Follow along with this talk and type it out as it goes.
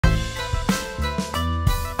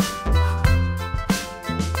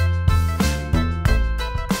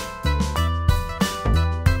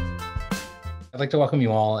like to welcome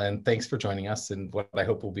you all and thanks for joining us in what I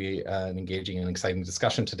hope will be an engaging and exciting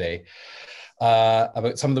discussion today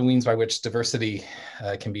about some of the means by which diversity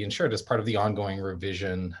can be ensured as part of the ongoing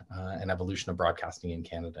revision and evolution of broadcasting in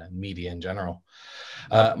Canada and media in general.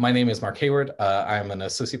 My name is Mark Hayward. I'm an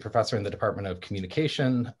associate professor in the Department of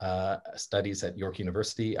Communication Studies at York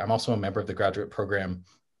University. I'm also a member of the graduate program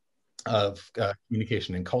of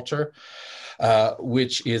Communication and Culture,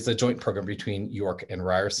 which is a joint program between York and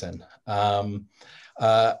Ryerson.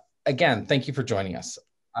 Again, thank you for joining us.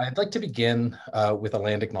 I'd like to begin with a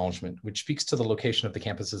land acknowledgement, which speaks to the location of the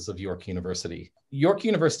campuses of York University. York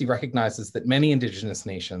University recognizes that many Indigenous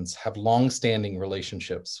nations have long-standing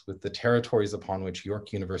relationships with the territories upon which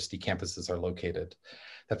York University campuses are located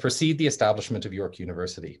that precede the establishment of York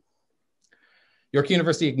University. York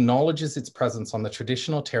University acknowledges its presence on the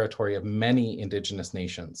traditional territory of many Indigenous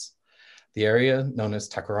nations. The area known as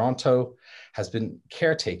Takaranto has been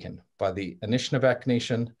caretaken by the Anishinaabe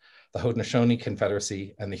Nation, the Haudenosaunee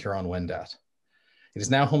Confederacy, and the Huron-Wendat. It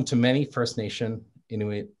is now home to many First Nation,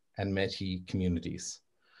 Inuit, and Métis communities.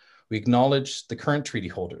 We acknowledge the current treaty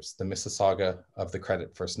holders, the Mississauga of the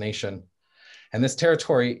Credit First Nation, and this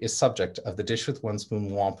territory is subject of the Dish with One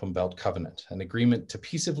Spoon Wampum Belt Covenant, an agreement to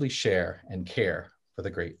peaceably share and care for the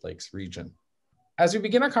Great Lakes region. As we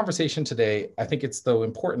begin our conversation today, I think it's though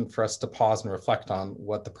important for us to pause and reflect on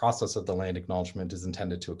what the process of the land acknowledgement is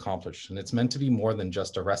intended to accomplish. And it's meant to be more than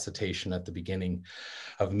just a recitation at the beginning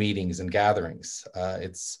of meetings and gatherings.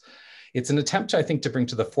 It's an attempt, I think, to bring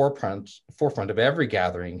to the forefront of every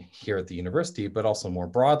gathering here at the university, but also more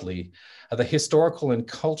broadly, the historical and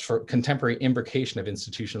contemporary imbrication of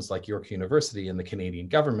institutions like York University and the Canadian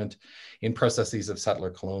government in processes of settler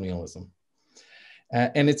colonialism.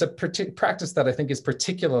 And it's a practice that I think is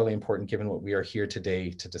particularly important given what we are here today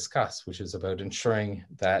to discuss, which is about ensuring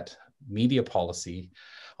that media policy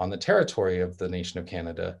on the territory of the nation of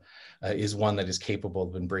Canada is one that is capable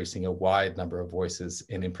of embracing a wide number of voices,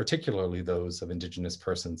 and in particularly those of Indigenous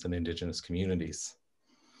persons and Indigenous communities.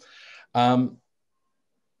 And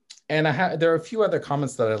there are a few other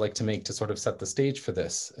comments that I'd like to make to sort of set the stage for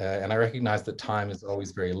this. And I recognize that time is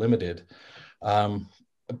always very limited,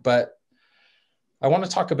 but I want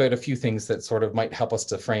to talk about a few things that sort of might help us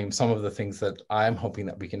to frame some of the things that I'm hoping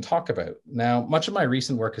that we can talk about. Now, much of my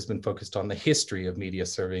recent work has been focused on the history of media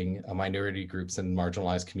serving minority groups and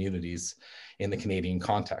marginalized communities in the Canadian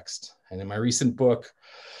context. And in my recent book,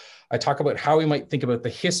 I talk about how we might think about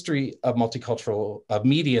the history of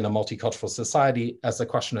media in a multicultural society as a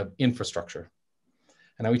question of infrastructure.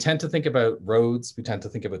 And we tend to think about roads, we tend to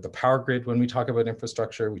think about the power grid when we talk about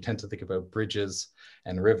infrastructure, we tend to think about bridges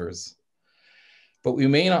and rivers. But we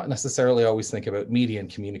may not necessarily always think about media and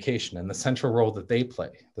communication and the central role that they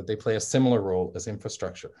play a similar role as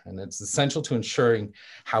infrastructure. And it's essential to ensuring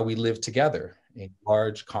how we live together in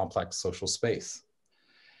large, complex social space.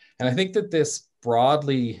 And I think that this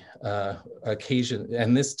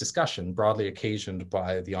this discussion broadly occasioned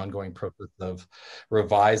by the ongoing process of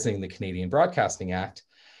revising the Canadian Broadcasting Act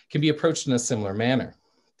can be approached in a similar manner.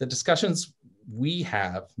 The discussions we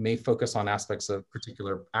have may focus on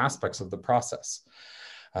particular aspects of the process.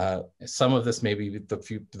 Some of this may be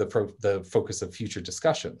the focus of future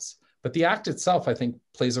discussions, but the Act itself, I think,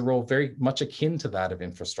 plays a role very much akin to that of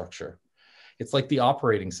infrastructure. It's like the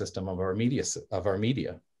operating system of our media.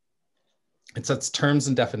 It sets terms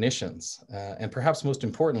and definitions, and perhaps most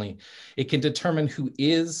importantly, it can determine who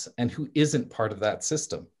is and who isn't part of that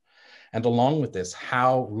system. And along with this,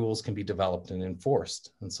 how rules can be developed and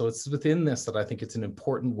enforced. And so it's within this that I think it's an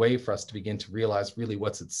important way for us to begin to realize really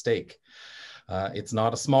what's at stake. It's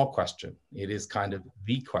not a small question. It is kind of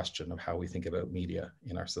the question of how we think about media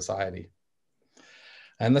in our society.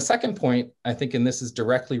 And the second point, I think, and this is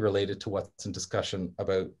directly related to what's in discussion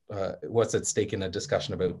about what's at stake in a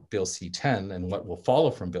discussion about Bill C-10 and what will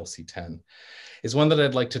follow from Bill C-10, is one that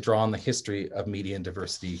I'd like to draw on the history of media and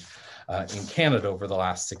diversity in Canada over the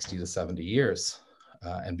last 60 to 70 years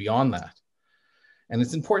and beyond that. And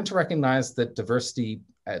it's important to recognize that diversity,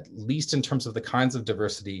 at least in terms of the kinds of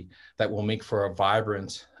diversity that will make for a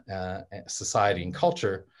vibrant society and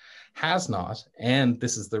culture, has not, and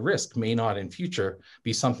this is the risk, may not in future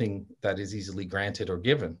be something that is easily granted or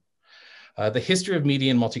given. The history of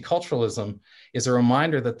media and multiculturalism is a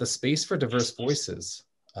reminder that the space for diverse voices,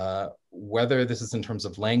 whether this is in terms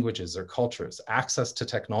of languages or cultures, access to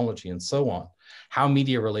technology and so on, how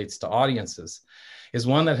media relates to audiences, is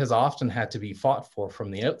one that has often had to be fought for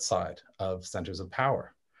from the outside of centers of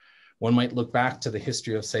power. One might look back to the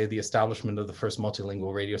history of, say, the establishment of the first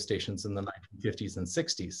multilingual radio stations in the 1950s and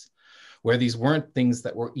 60s, where these weren't things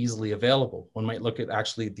that were easily available. One might look at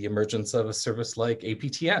actually the emergence of a service like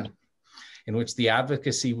APTN in which the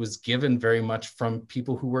advocacy was given very much from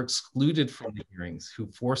people who were excluded from the hearings, who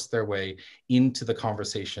forced their way into the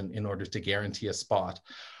conversation in order to guarantee a spot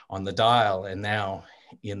on the dial and now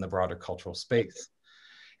in the broader cultural space.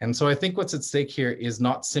 And so I think what's at stake here is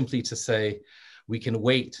not simply to say we can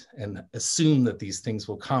wait and assume that these things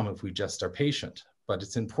will come if we just are patient, but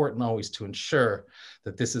it's important always to ensure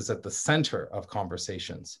that this is at the center of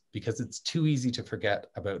conversations, because it's too easy to forget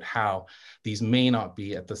about how these may not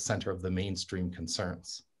be at the center of the mainstream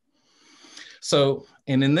concerns. So,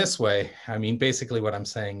 and in this way, I mean, basically what I'm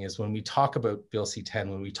saying is when we talk about Bill C-10,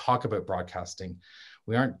 when we talk about broadcasting,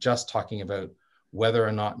 we aren't just talking about whether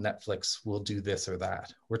or not Netflix will do this or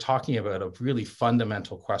that. We're talking about a really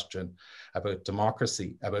fundamental question about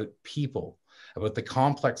democracy, about people, about the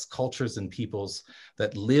complex cultures and peoples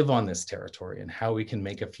that live on this territory and how we can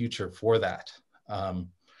make a future for that.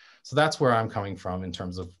 So that's where I'm coming from in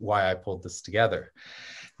terms of why I pulled this together.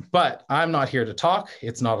 But I'm not here to talk.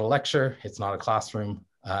 It's not a lecture. It's not a classroom.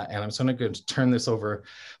 And I'm going to turn this over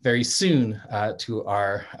very soon to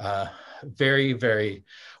our very, very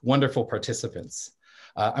wonderful participants.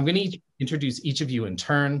 I'm going to introduce each of you in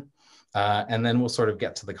turn, and then we'll sort of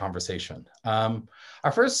get to the conversation.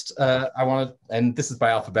 Our first, I want to, and this is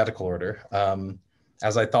by alphabetical order,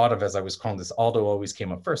 as I thought of as I was calling this, Aldo always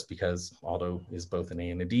came up first because Aldo is both an A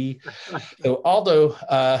and a D. So Aldo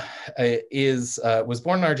was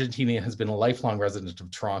born in Argentina and has been a lifelong resident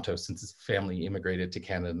of Toronto since his family immigrated to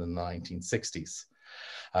Canada in the 1960s.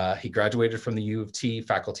 He graduated from the U of T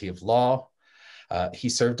Faculty of Law. He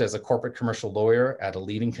served as a corporate commercial lawyer at a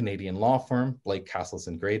leading Canadian law firm, Blake, Cassels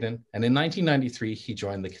and Graydon. And in 1993, he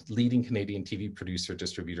joined the leading Canadian TV producer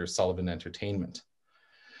distributor Sullivan Entertainment.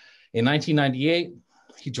 In 1998,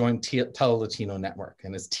 he joined Tele-Latino Network,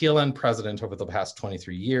 and as TLN president over the past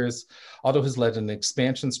 23 years, Aldo has led an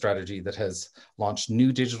expansion strategy that has launched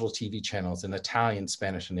new digital TV channels in Italian,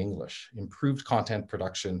 Spanish, and English, improved content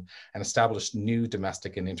production, and established new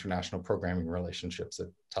domestic and international programming relationships at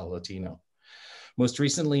Tele-Latino. Most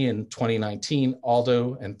recently in 2019,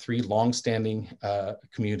 Aldo and three longstanding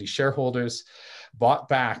community shareholders bought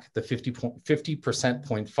back the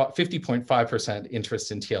 50.5%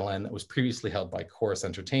 interest in TLN that was previously held by Chorus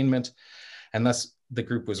Entertainment, and thus the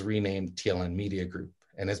group was renamed TLN Media Group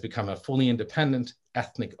and has become a fully independent,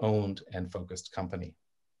 ethnic-owned and focused company.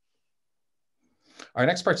 Our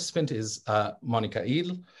next participant is Monika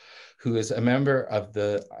Ille, who is a member of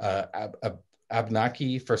the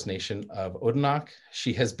Abnaki First Nation of Odanak.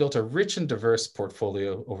 She has built a rich and diverse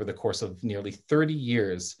portfolio over the course of nearly 30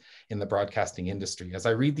 years in the broadcasting industry. As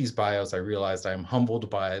I read these bios, I realized I am humbled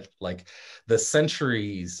by like the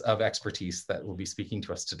centuries of expertise that will be speaking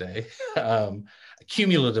to us today,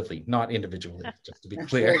 cumulatively, not individually, just to be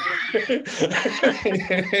clear.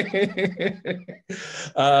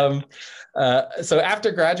 So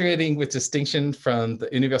after graduating with distinction from the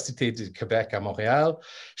Université du Québec à Montréal,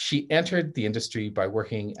 she entered the industry by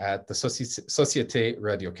working at the Société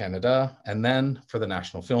Radio-Canada and then for the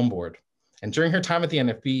National Film Board. And during her time at the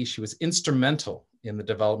NFB, she was instrumental in the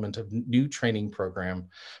development of a new training program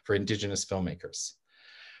for Indigenous filmmakers.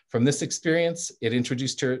 From this experience, it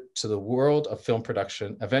introduced her to the world of film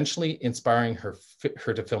production, eventually inspiring her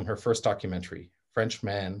to film her first documentary, French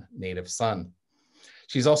Man, Native Son.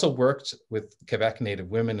 She's also worked with Quebec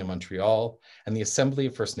Native women in Montreal and the Assembly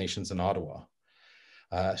of First Nations in Ottawa.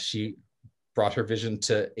 She brought her vision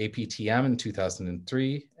to APTM in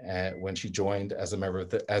 2003 when she joined as a member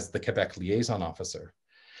of as the Quebec Liaison Officer.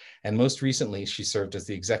 And most recently, she served as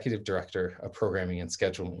the Executive Director of Programming and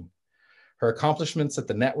Scheduling. Her accomplishments at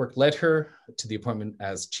the network led her to the appointment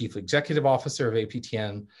as Chief Executive Officer of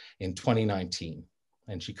APTN in 2019.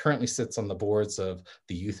 And she currently sits on the boards of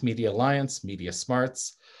the Youth Media Alliance, Media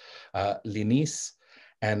Smarts, L'Inis,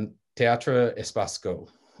 and Théâtre Espace Go,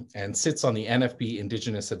 and sits on the NFB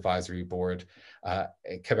Indigenous Advisory Board,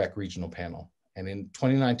 Quebec Regional Panel. And in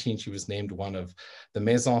 2019, she was named one of the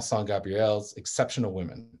Maison Saint-Gabriel's Exceptional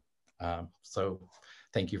Women. So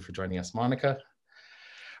thank you for joining us, Monika.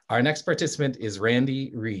 Our next participant is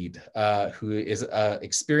Randy Reid, who is an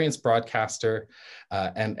experienced broadcaster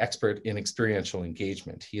and expert in experiential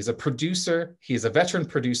engagement. He is a producer, he is a veteran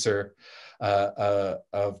producer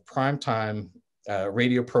of primetime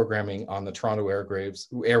radio programming on the Toronto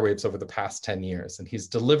airwaves over the past 10 years. And he's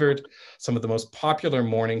delivered some of the most popular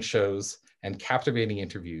morning shows and captivating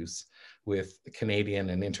interviews with Canadian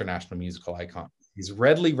and international musical icons. He's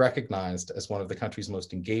readily recognized as one of the country's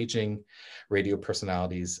most engaging radio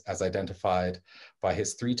personalities, as identified by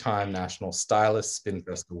his 3-time National Stylist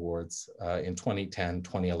Spinfest Awards in 2010,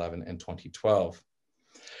 2011, and 2012.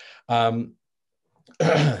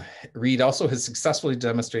 Reid also has successfully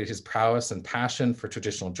demonstrated his prowess and passion for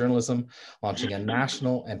traditional journalism, launching a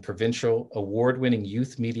national and provincial award-winning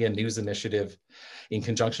youth media news initiative in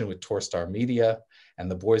conjunction with Torstar Media and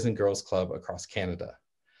the Boys and Girls Club across Canada.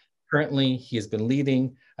 Currently, he has been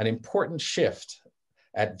leading an important shift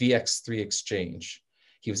at VX3 Exchange.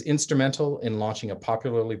 He was instrumental in launching a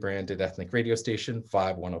popularly branded ethnic radio station,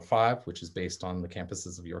 Vibe 105, which is based on the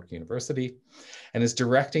campuses of York University, and is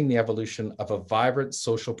directing the evolution of a vibrant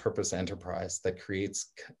social purpose enterprise that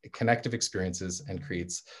creates connective experiences and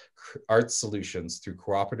creates art solutions through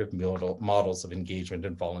cooperative models of engagement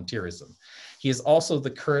and volunteerism. He is also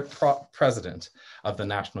the current president of the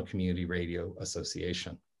National Community Radio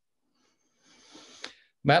Association.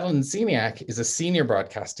 Madeline Ziniak is a senior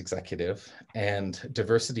broadcast executive and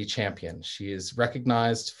diversity champion. She is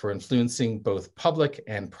recognized for influencing both public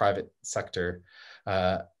and private sector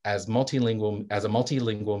as a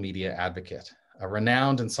multilingual media advocate, a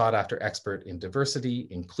renowned and sought after expert in diversity,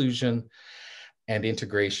 inclusion, and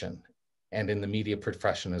integration, and in the media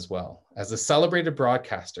profession as well. As a celebrated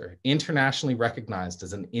broadcaster, internationally recognized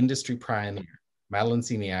as an industry pioneer, Madeline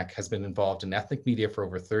Ziniak has been involved in ethnic media for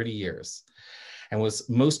over 30 years. And was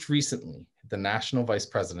most recently the National Vice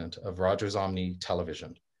President of Rogers Omni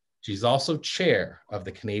Television. She's also chair of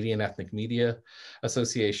the Canadian Ethnic Media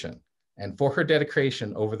Association. And for her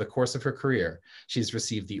dedication over the course of her career, she's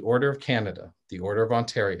received the Order of Canada, the Order of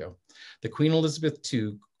Ontario, the Queen Elizabeth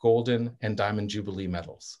II Golden and Diamond Jubilee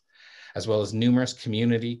medals, as well as numerous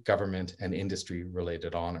community, government, and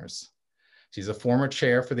industry-related honors. She's a former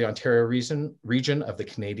chair for the Ontario region of the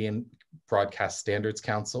Canadian Broadcast Standards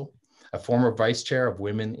Council, a former vice chair of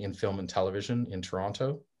Women in Film and Television in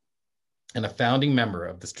Toronto, and a founding member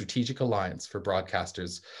of the Strategic Alliance for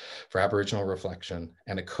Broadcasters for Aboriginal Reflection,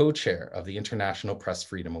 and a co-chair of the International Press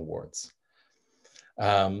Freedom Awards.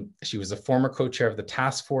 She was a former co-chair of the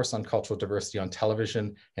Task Force on Cultural Diversity on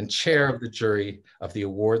Television and chair of the jury of the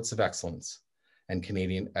Awards of Excellence and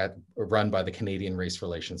run by the Canadian Race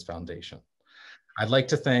Relations Foundation. I'd like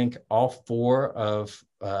to thank all four of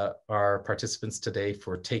our participants today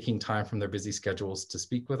for taking time from their busy schedules to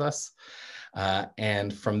speak with us.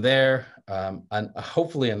 And from there,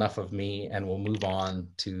 hopefully enough of me, and we'll move on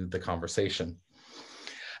to the conversation.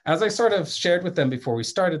 As I sort of shared with them before we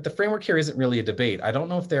started, the framework here isn't really a debate. I don't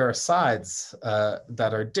know if there are sides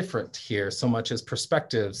that are different here so much as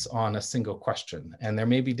perspectives on a single question. And there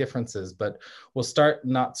may be differences, but we'll start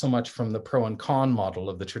not so much from the pro and con model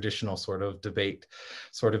of the traditional sort of debate,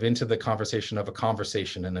 sort of into the conversation of a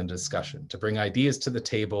conversation and a discussion, to bring ideas to the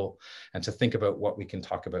table and to think about what we can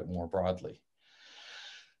talk about more broadly.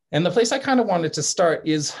 And the place I kind of wanted to start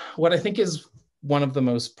is what I think is one of the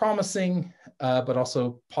most promising, but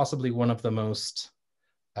also possibly one of the most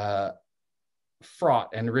fraught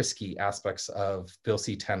and risky aspects of Bill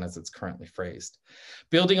C-10 as it's currently phrased.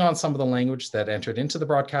 Building on some of the language that entered into the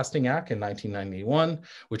Broadcasting Act in 1991,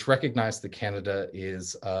 which recognized that Canada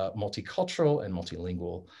is a multicultural and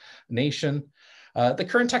multilingual nation, the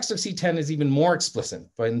current text of C-10 is even more explicit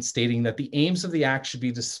by stating that the aims of the Act should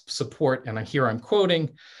be to support, and here I'm quoting,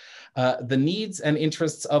 the needs and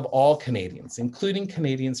interests of all Canadians, including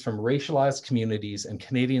Canadians from racialized communities and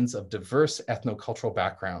Canadians of diverse ethnocultural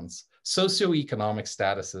backgrounds, socioeconomic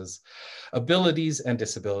statuses, abilities and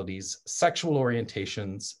disabilities, sexual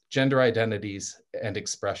orientations, gender identities and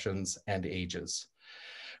expressions, and ages.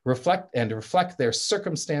 Reflect their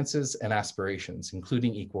circumstances and aspirations,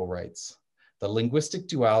 including equal rights. The linguistic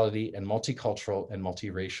duality and multicultural and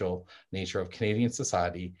multiracial nature of Canadian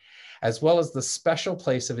society, as well as the special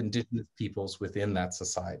place of Indigenous peoples within that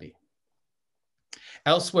society.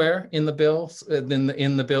 Elsewhere in the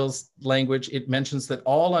bill's language, it mentions that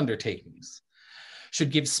all undertakings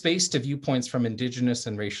should give space to viewpoints from Indigenous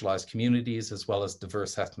and racialized communities, as well as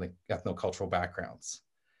diverse ethnocultural backgrounds.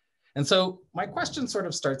 And so my question sort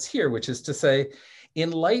of starts here, which is to say,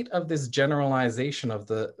 in light of this generalization of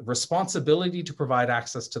the responsibility to provide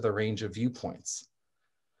access to the range of viewpoints,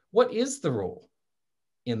 what is the role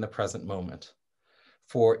in the present moment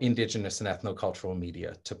for Indigenous and ethnocultural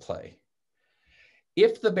media to play?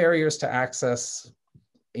 If the barriers to access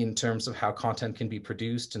in terms of how content can be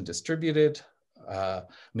produced and distributed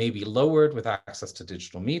may be lowered with access to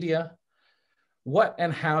digital media, what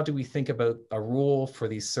and how do we think about a role for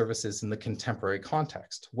these services in the contemporary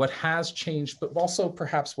context? What has changed, but also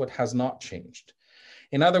perhaps what has not changed?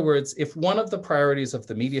 In other words, if one of the priorities of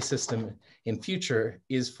the media system in future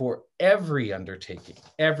is for every undertaking,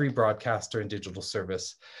 every broadcaster and digital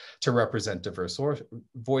service to represent diverse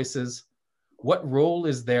voices, what role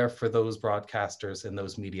is there for those broadcasters and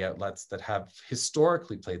those media outlets that have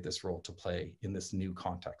historically played this role to play in this new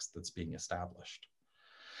context that's being established?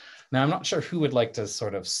 Now, I'm not sure who would like to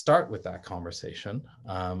sort of start with that conversation.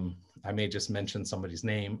 I may just mention somebody's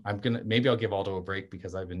name. Maybe I'll give Aldo a break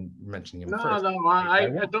because I've been mentioning him first. No, I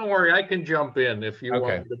don't worry. I can jump in if you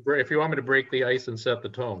Okay. if you want me to break the ice and set the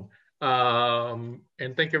tone.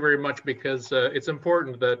 And thank you very much, because it's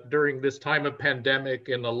important that during this time of pandemic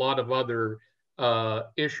and a lot of other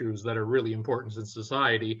issues that are really important in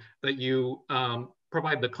society, that you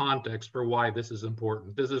provide the context for why this is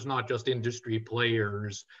important. This is not just industry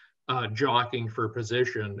players jockeying for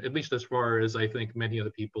position, at least as far as I think many of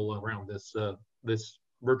the people around this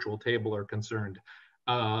virtual table are concerned.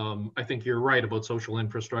 I think you're right about social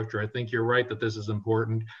infrastructure. I think you're right that this is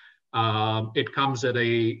important. It comes at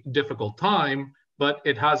a difficult time, but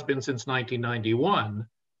it has been since 1991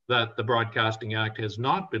 that the Broadcasting Act has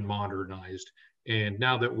not been modernized. And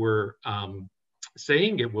now that we're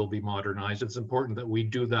saying it will be modernized, it's important that we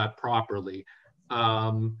do that properly.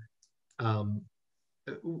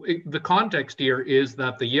 The context here is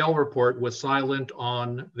that the Yale report was silent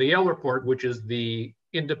on the Yale report, which is the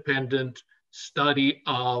independent study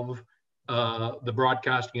of the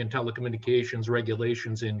broadcasting and telecommunications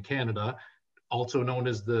regulations in Canada, also known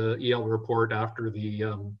as the Yale report after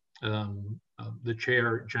the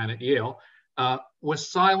chair, Janet Yale,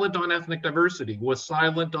 was silent on ethnic diversity, was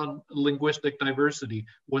silent on linguistic diversity,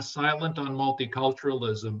 was silent on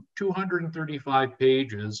multiculturalism. 235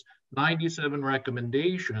 pages, 97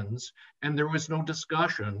 recommendations, and there was no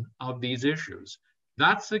discussion of these issues.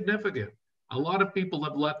 That's significant. A lot of people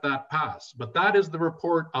have let that pass, but that is the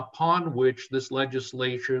report upon which this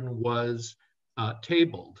legislation was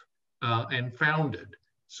tabled and founded.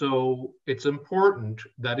 So it's important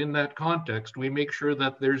that in that context, we make sure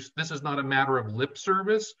that this is not a matter of lip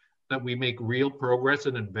service, that we make real progress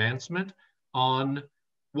and advancement on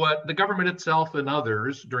what the government itself and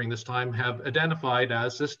others during this time have identified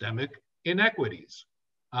as systemic inequities.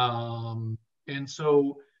 And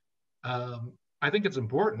so I think it's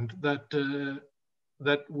important that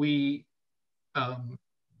that we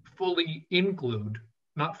fully include,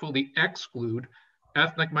 not fully exclude,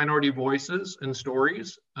 ethnic minority voices and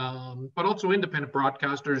stories, but also independent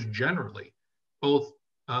broadcasters generally. Both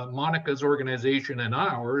Monika's organization and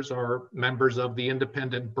ours are members of the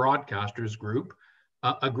Independent Broadcasters Group,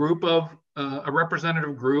 a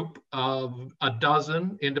representative group of a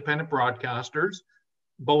dozen independent broadcasters,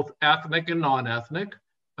 both ethnic and non-ethnic,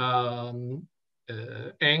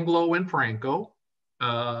 Anglo and Franco,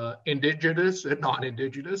 Indigenous and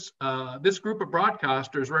non-Indigenous. This group of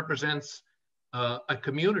broadcasters represents a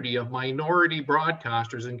community of minority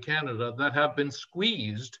broadcasters in Canada that have been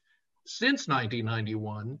squeezed since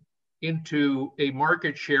 1991 into a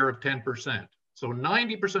market share of 10%. So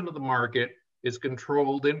 90% of the market is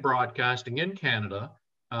controlled in broadcasting in Canada,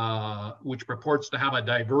 which purports to have a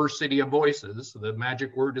diversity of voices. The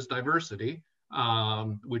magic word is diversity,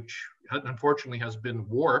 which unfortunately has been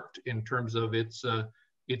warped in terms of its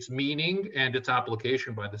meaning and its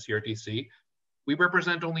application by the CRTC. We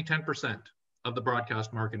represent only 10% of the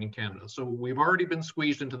broadcast market in Canada. So we've already been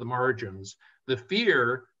squeezed into the margins. The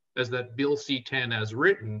fear is that Bill C-10 as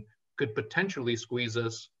written could potentially squeeze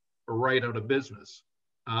us right out of business.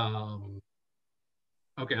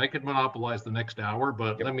 Okay, I could monopolize the next hour,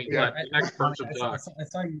 but let me let the next person talk.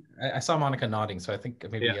 I saw Monika nodding, so I think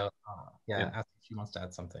maybe ask if she wants to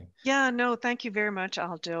add something. Yeah, no, thank you very much,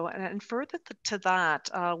 Aldo. And further to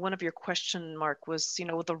that, one of your question mark was,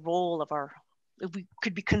 the role of our, if we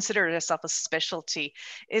could be considered ourselves a specialty,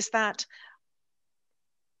 is that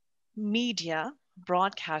media,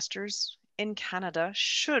 broadcasters in Canada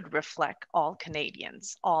should reflect all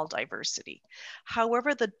Canadians, all diversity.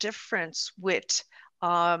 However, the difference with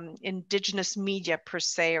Indigenous media per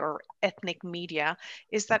se, or ethnic media,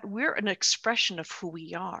 is that we're an expression of who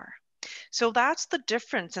we are. So that's the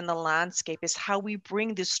difference in the landscape, is how we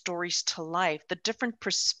bring these stories to life, the different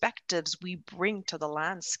perspectives we bring to the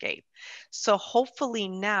landscape. So hopefully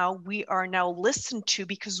now we are now listened to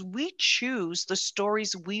because we choose the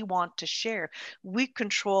stories we want to share. We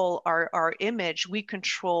control our image, we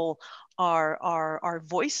control our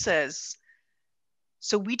voices.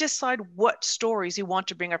 So we decide what stories we want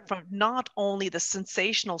to bring up, from not only the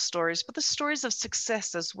sensational stories, but the stories of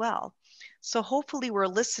success as well. So hopefully we're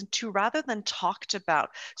listened to rather than talked about.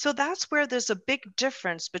 So that's where there's a big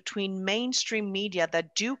difference between mainstream media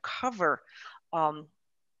that do cover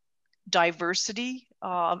diversity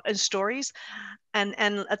and stories, and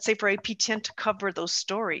let's say for APTN to cover those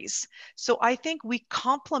stories. So I think we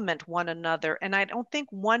complement one another, and I don't think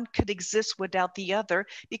one could exist without the other,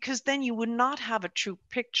 because then you would not have a true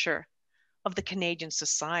picture of the Canadian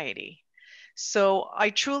society. So I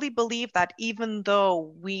truly believe that even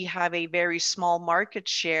though we have a very small market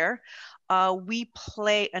share, we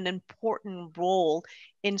play an important role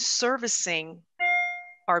in servicing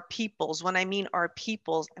our peoples. When I mean our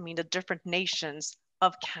peoples, I mean the different nations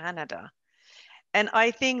of Canada. And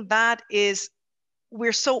I think that is,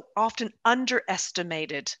 we're so often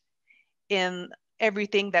underestimated in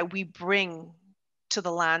everything that we bring to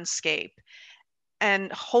the landscape.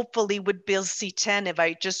 And hopefully with Bill C-10, if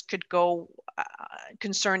I just could go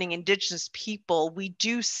concerning Indigenous people, we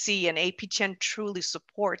do see, and AP-10 truly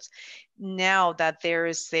supports now that there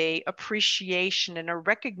is a appreciation and a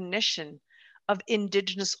recognition of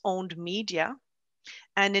Indigenous owned media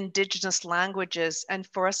and Indigenous languages. And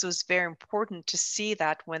for us, it was very important to see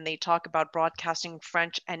that when they talk about broadcasting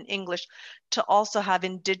French and English, to also have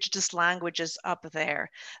Indigenous languages up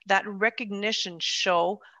there. That recognition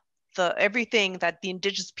show everything that the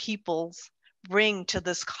Indigenous peoples bring to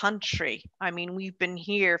this country. I mean, we've been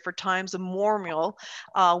here for times immemorial,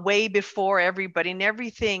 way before everybody, and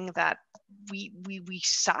everything that we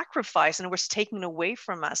sacrifice and was taken away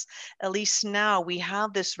from us. At least now we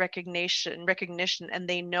have this recognition, and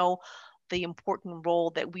they know the important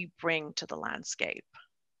role that we bring to the landscape.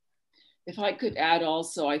 If I could add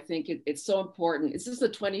also, I think it's so important. This is the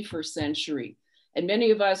 21st century. And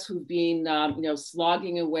many of us who've been,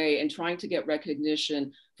 slogging away and trying to get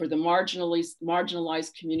recognition for the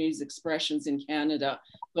marginalized communities' expressions in Canada,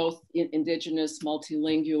 both in Indigenous,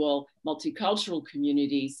 multilingual, multicultural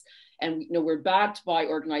communities. And we're backed by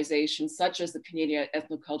organizations such as the Canadian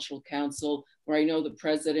Ethnocultural Council, where I know the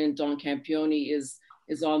president, Don Campione, is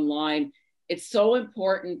online. It's so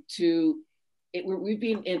important we've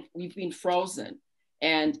been frozen.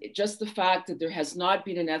 And just the fact that there has not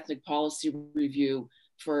been an ethnic policy review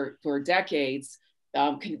for decades,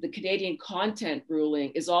 the Canadian content ruling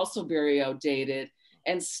is also very outdated.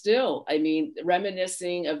 And still, I mean,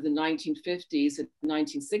 reminiscing of the 1950s and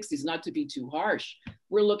 1960s, not to be too harsh,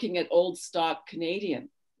 we're looking at old stock Canadian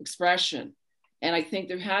expression. And I think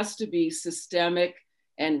there has to be systemic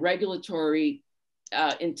and regulatory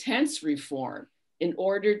intense reform in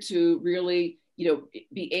order to really,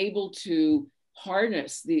 be able to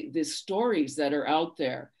harness the stories that are out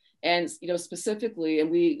there. And specifically, and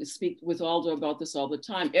we speak with Aldo about this all the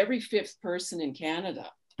time, every fifth person in Canada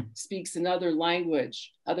speaks another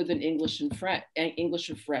language other than English or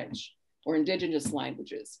French or Indigenous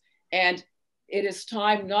languages. And it is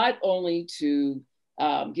time not only to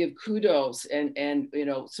give kudos and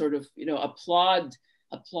applaud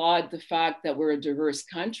the fact that we're a diverse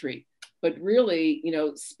country, but really,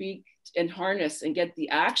 speak and harness and get the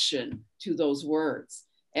action to those words.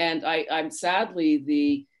 And I'm sadly,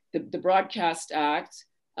 the Broadcast Act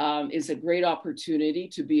is a great opportunity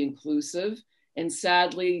to be inclusive. And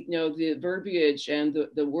sadly, the verbiage and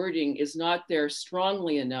the wording is not there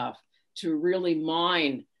strongly enough to really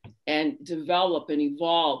mine and develop and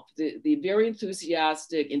evolve the very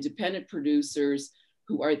enthusiastic independent producers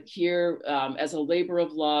who are here as a labor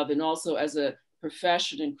of love and also as a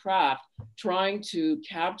profession and craft, trying to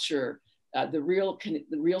capture the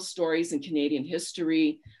real stories in Canadian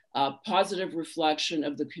history, positive reflection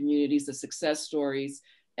of the communities, the success stories.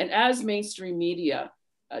 And as mainstream media,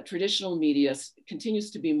 traditional media continues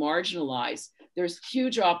to be marginalized, there's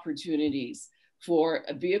huge opportunities for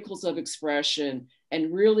vehicles of expression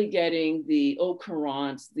and really getting the au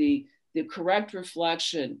courant, the correct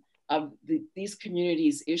reflection of these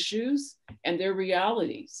communities' issues and their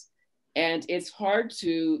realities. And it's hard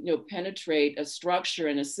to penetrate a structure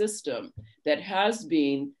and a system that has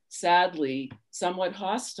been sadly somewhat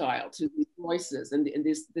hostile to these voices and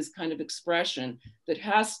this kind of expression that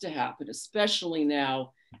has to happen, especially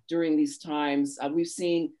now during these times. We've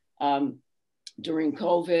seen during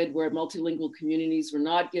COVID where multilingual communities were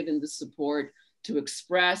not given the support to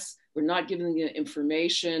express, were not given the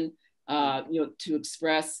information to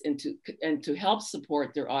express and to help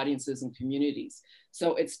support their audiences and communities.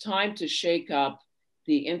 So it's time to shake up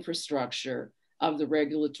the infrastructure of the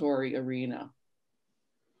regulatory arena.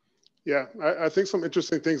 Yeah, I think some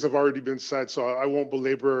interesting things have already been said, so I won't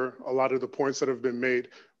belabor a lot of the points that have been made.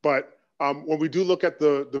 But when we do look at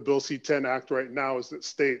the Bill C-10 Act right now, as it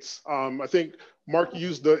states, I think Mark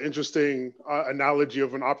used the interesting analogy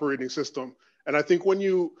of an operating system. And I think when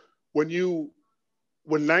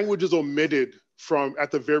language is omitted from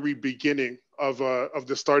at the very beginning of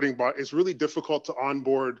the starting block, it's really difficult to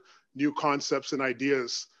onboard new concepts and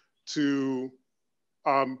ideas to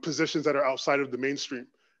positions that are outside of the mainstream.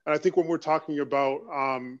 And I think when we're talking about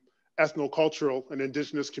ethnocultural and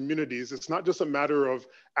Indigenous communities, it's not just a matter of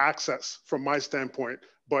access from my standpoint,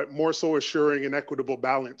 but more so assuring an equitable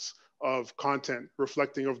balance of content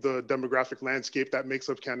reflecting of the demographic landscape that makes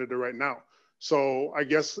up Canada right now. So I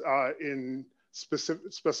guess in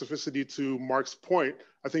specificity to Mark's point,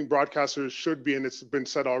 I think broadcasters should be, and it's been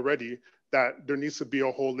said already, that there needs to be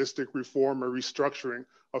a holistic reform or restructuring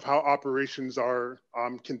of how operations are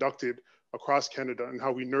conducted across Canada and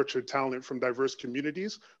how we nurture talent from diverse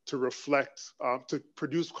communities to reflect, to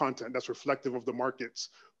produce content that's reflective of the markets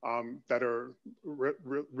that are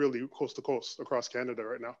really coast to coast across Canada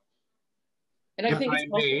right now. And I think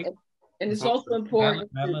it's also important.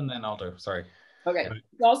 Madeline, then Aldo, sorry. Okay,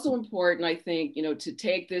 it's also important, I think, you know, to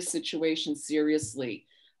take this situation seriously.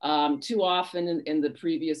 Too often in the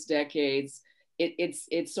previous decades,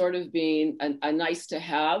 it's sort of been a nice to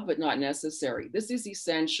have, but not necessary. This is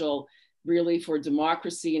essential really for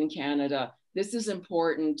democracy in Canada. This is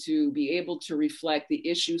important to be able to reflect the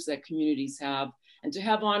issues that communities have and to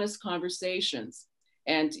have honest conversations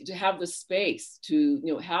and to have the space to,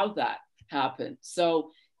 you know, have that happen.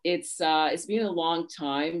 So it's been a long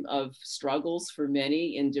time of struggles for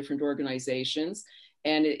many in different organizations.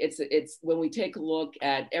 And it's when we take a look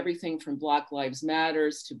at everything from Black Lives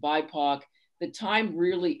Matters to BIPOC, the time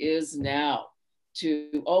really is now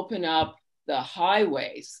to open up the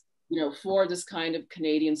highways, you know, for this kind of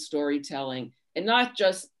Canadian storytelling and not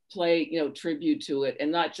just play, you know, tribute to it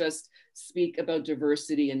and not just speak about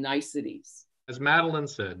diversity and niceties. As Madeline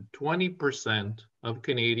said, 20% of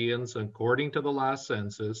Canadians, according to the last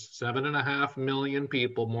census, 7.5 million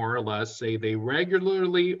people more or less, say they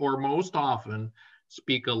regularly or most often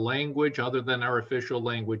speak a language other than our official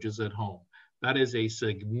languages at home. That is a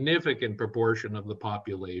significant proportion of the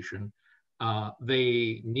population.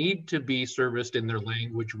 They need to be serviced in their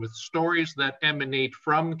language with stories that emanate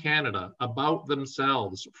from Canada, about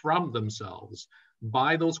themselves, from themselves,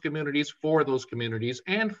 by those communities, for those communities,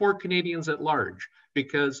 and for Canadians at large,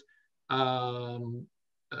 because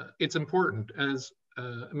it's important, as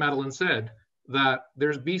Madeline said, that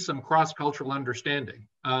there's be some cross-cultural understanding.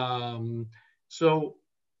 So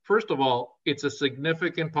first of all, it's a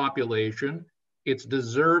significant population. It's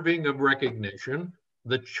deserving of recognition.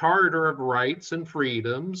 The Charter of Rights and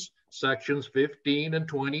Freedoms, sections 15 and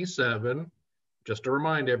 27, just to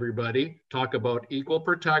remind everybody, talk about equal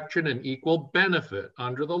protection and equal benefit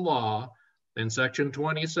under the law. And section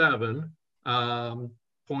 27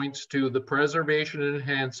 points to the preservation and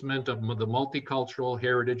enhancement of the multicultural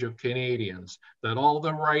heritage of Canadians, that all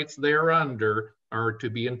the rights thereunder are to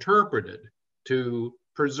be interpreted to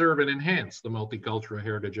preserve and enhance the multicultural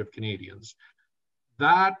heritage of Canadians.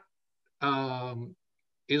 That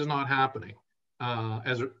is not happening.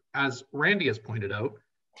 As Randy has pointed out,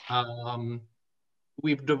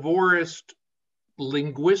 we've divorced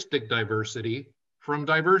linguistic diversity from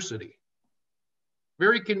diversity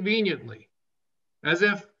very conveniently, as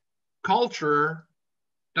if culture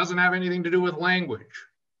doesn't have anything to do with language,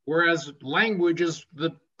 whereas language is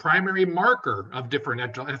the primary marker of different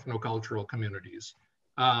ethnocultural communities.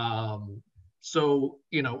 So,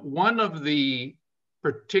 you know, one of the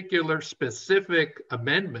particular specific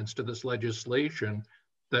amendments to this legislation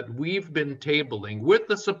that we've been tabling with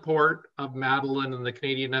the support of Madeline and the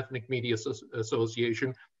Canadian Ethnic Media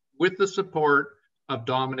Association, with the support of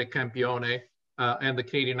Dominic Campione and the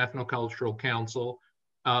Canadian Ethnocultural Council,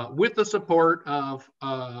 with the support of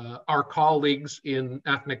our colleagues in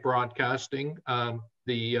ethnic broadcasting,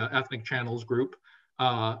 the Ethnic Channels Group,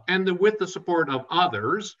 and with the support of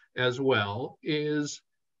others as well, is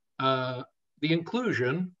the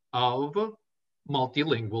inclusion of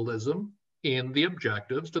multilingualism in the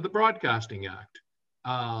objectives to the Broadcasting Act.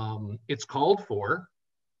 It's called for,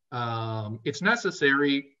 it's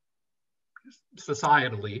necessary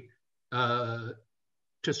societally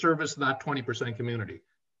to service that 20% community.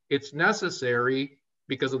 It's necessary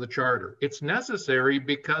because of the charter. It's necessary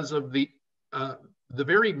because of the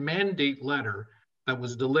very mandate letter that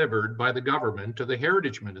was delivered by the government to the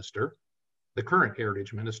Heritage Minister, the current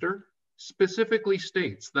Heritage Minister, specifically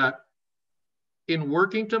states that in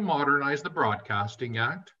working to modernize the Broadcasting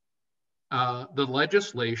Act, the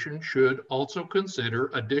legislation should also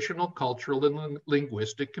consider additional cultural and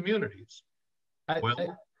linguistic communities.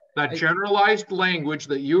 That generalized language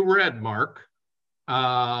that you read, Mark,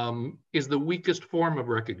 is the weakest form of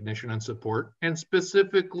recognition and support, and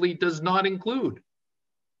specifically does not include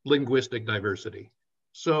linguistic diversity.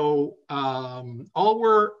 So all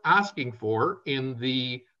we're asking for in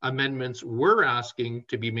the amendments we're asking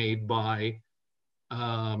to be made by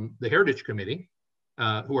the Heritage Committee,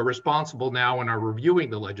 who are responsible now and are reviewing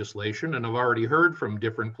the legislation and have already heard from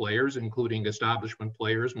different players, including establishment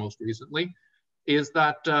players most recently, is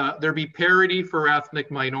that there be parity for ethnic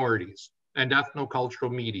minorities and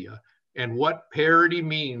ethnocultural media, And what parity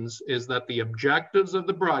means is that the objectives of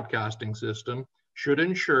the broadcasting system should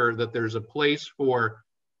ensure that there's a place for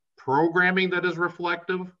programming that is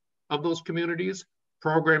reflective of those communities,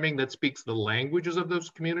 programming that speaks the languages of those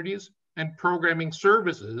communities, and programming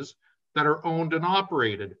services that are owned and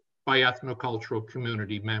operated by ethnocultural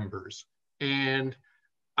community members. And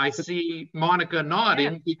I see Monika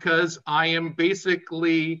nodding because I am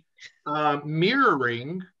basically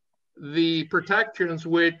mirroring the protections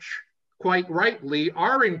which quite rightly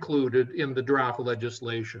are included in the draft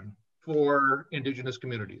legislation for Indigenous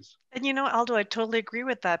communities. And you know, Aldo, I totally agree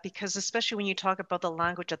with that, because especially when you talk about the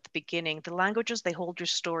language at the beginning, the languages, they hold your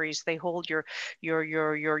stories, they hold your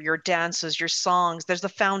dances, your songs. There's the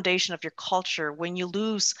foundation of your culture. When you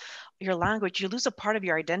lose your language, you lose a part of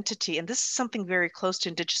your identity. And this is something very close to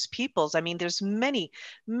Indigenous peoples. I mean, there's many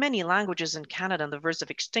languages in Canada on the verge of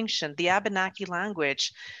extinction. The Abenaki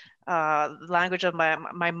language, language of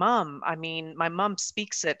my mom. I mean, my mom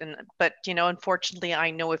speaks it, but you know, unfortunately, I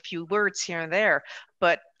know a few words here and there.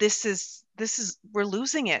 But this is we're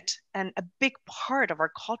losing it, and a big part of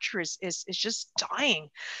our culture is just dying.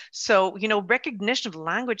 So you know, recognition of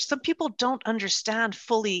language. Some people don't understand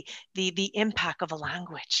fully the impact of a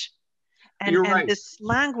language. And, You're and right. this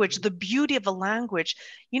language, the beauty of a language,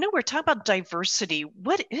 you know, we're talking about diversity.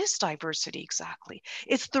 What is diversity exactly?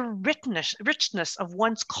 It's the richness of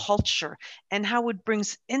one's culture and how it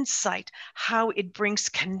brings insight, how it brings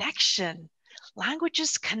connection.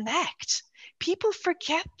 Languages connect. People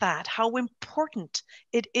forget that, how important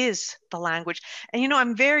it is, the language. And, you know,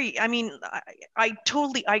 I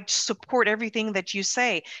totally support everything that you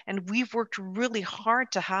say. And we've worked really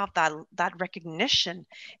hard to have that recognition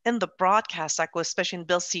in the Broadcast Act, especially in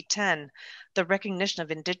Bill C-10, the recognition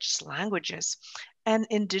of Indigenous languages and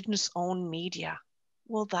Indigenous-owned media.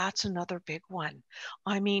 Well, that's another big one.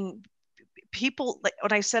 I mean, people, like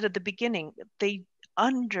what I said at the beginning, they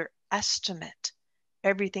underestimate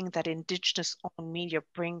everything that Indigenous-owned media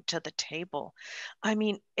bring to the table. I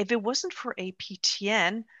mean, if it wasn't for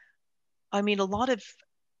APTN, I mean, a lot of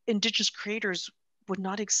Indigenous creators would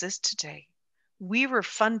not exist today. We were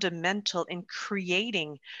fundamental in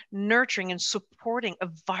creating, nurturing, and supporting a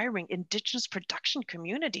vibrant Indigenous production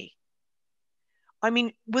community. I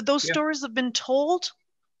mean, would those stories have been told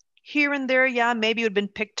here and there? Yeah, maybe it would have been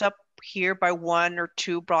picked up here by one or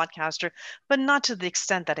two broadcaster, but not to the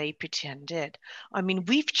extent that APTN did. I mean,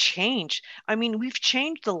 we've changed. I mean, we've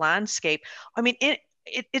changed the landscape. I mean,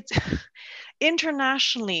 it's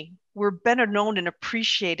internationally, we're better known and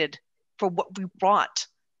appreciated for what we brought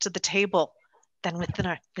to the table than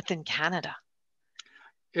within Canada.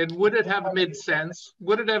 And would it have made sense?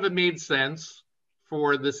 Would it have made sense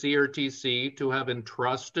for the CRTC to have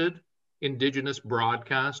entrusted Indigenous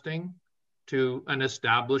broadcasting to an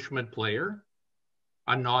establishment player,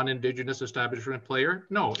 a non-Indigenous establishment player?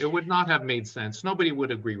 No, it would not have made sense. Nobody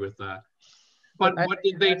would agree with that. But what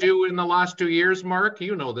did they do in the last 2 years, Mark?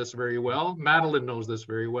 You know this very well. Madeline knows this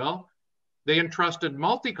very well. They entrusted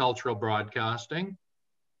multicultural broadcasting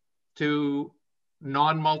to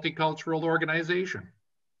non-multicultural organization,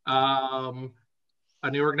 an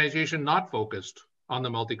organization not focused on the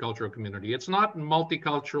multicultural community. It's not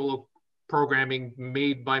multicultural programming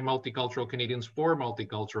made by multicultural Canadians for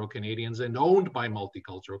multicultural Canadians and owned by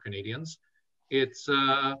multicultural Canadians. It's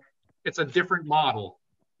a different model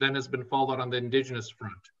than has been followed on the Indigenous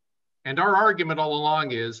front. And our argument all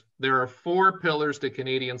along is there are 4 pillars to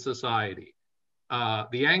Canadian society: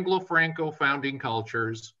 the Anglo-Franco founding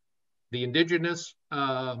cultures, the Indigenous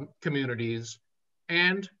communities,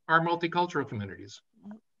 and our multicultural communities.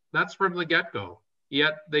 That's from the get-go.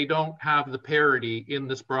 Yet they don't have the parity in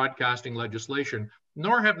this broadcasting legislation,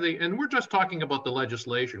 nor have they, and we're just talking about the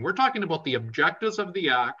legislation. We're talking about the objectives of the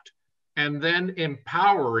act and then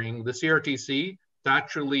empowering the CRTC to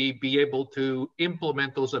actually be able to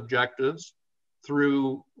implement those objectives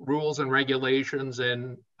through rules and regulations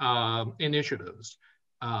and initiatives.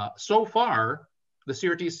 So far, the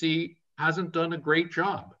CRTC hasn't done a great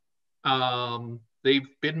job. They've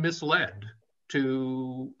been misled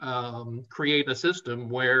to create a system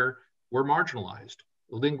where we're marginalized.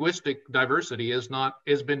 Linguistic diversity has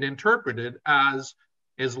been interpreted as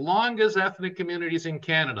long as ethnic communities in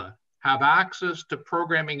Canada have access to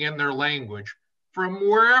programming in their language from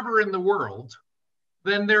wherever in the world,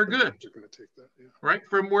 then they're good. You're going to take that, yeah. Right?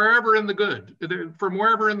 From wherever in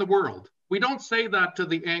the world. We don't say that to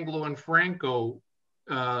the Anglo and Franco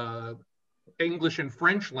English and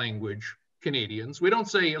French language Canadians. We don't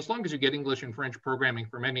say, as long as you get English and French programming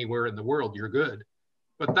from anywhere in the world, you're good.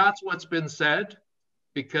 But that's what's been said,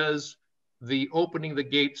 because the opening the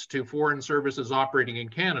gates to foreign services operating in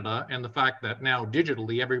Canada and the fact that now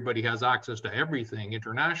digitally everybody has access to everything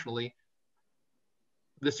internationally,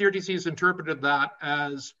 the CRTC has interpreted that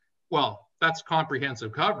as, well, that's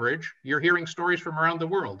comprehensive coverage. You're hearing stories from around the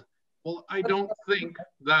world. Well, I don't think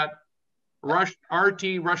that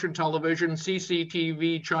RT, Russian television,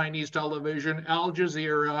 CCTV, Chinese television, Al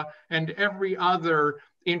Jazeera, and every other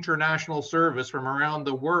international service from around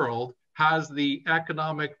the world has the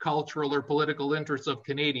economic, cultural, or political interests of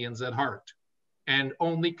Canadians at heart. And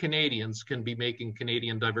only Canadians can be making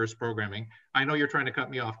Canadian diverse programming. I know you're trying to cut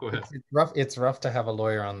me off. Go ahead. It's rough to have a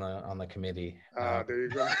lawyer on the committee. There you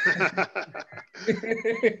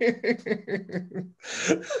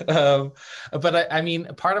go. But I mean,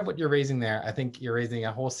 part of what you're raising there, I think you're raising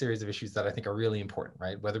a whole series of issues that I think are really important,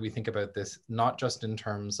 right? Whether we think about this not just in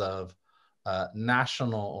terms of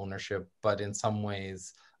national ownership, but in some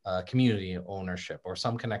ways community ownership or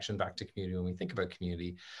some connection back to community when we think about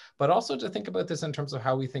community, but also to think about this in terms of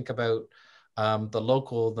how we think about the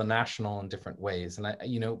local, the national in different ways. And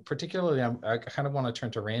particularly I kind of want to turn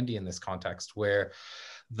to Randy in this context where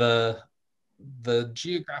the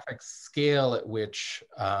geographic scale at which,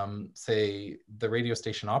 say, the radio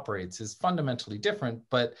station operates is fundamentally different,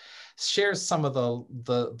 but shares some of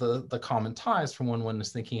the common ties from when one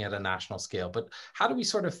is thinking at a national scale. But how do we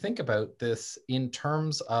sort of think about this in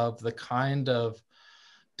terms of the kind of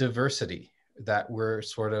diversity that we're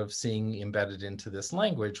sort of seeing embedded into this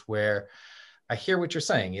language where I hear what you're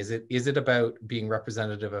saying. Is it about being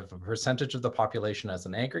representative of a percentage of the population as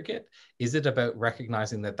an aggregate? Is it about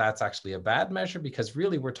recognizing that that's actually a bad measure? Because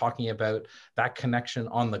really we're talking about that connection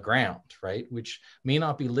on the ground, right? Which may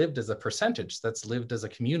not be lived as a percentage, that's lived as a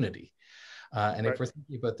community. And right. If we're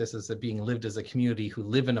thinking about this as being lived as a community who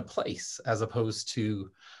live in a place as opposed to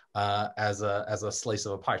as a slice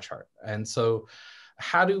of a pie chart. And so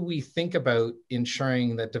how do we think about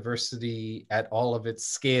ensuring that diversity at all of its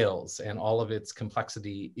scales and all of its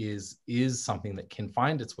complexity is something that can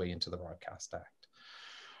find its way into the Broadcast Act?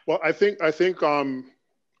 Well, I think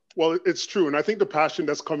well, it's true. And I think the passion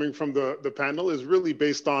that's coming from the panel is really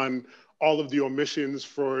based on all of the omissions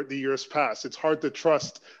for the years past. It's hard to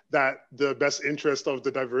trust that the best interest of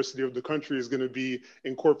the diversity of the country is going to be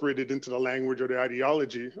incorporated into the language or the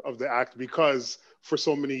ideology of the act because for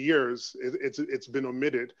so many years it's been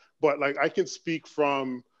omitted. But like I can speak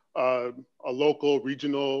from a local,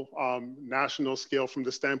 regional, national scale from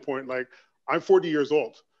the standpoint, like I'm 40 years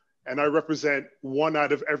old and I represent 1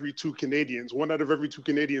 out of every 2 Canadians, 1 out of every 2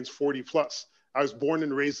 Canadians 40 plus. I was born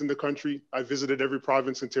and raised in the country. I visited every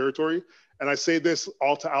province and territory. And I say this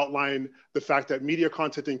all to outline the fact that media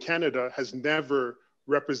content in Canada has never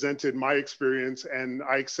represented my experience. And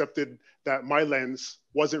I accepted that my lens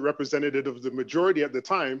wasn't representative of the majority at the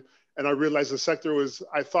time. And I realized the sector was,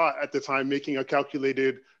 I thought at the time, making a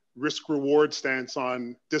calculated risk-reward stance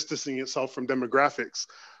on distancing itself from demographics.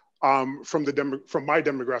 From my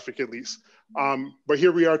demographic at least. But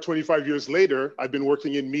here we are 25 years later. I've been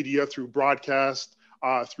working in media through broadcast,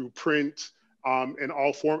 through print, and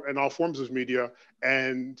all forms of media.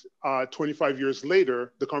 And 25 years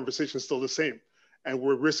later, the conversation is still the same. And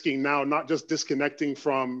we're risking now not just disconnecting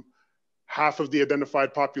from half of the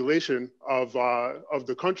identified population of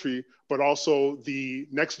the country, but also the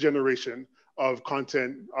next generation of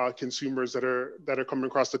content consumers that are coming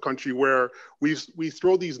across the country, where we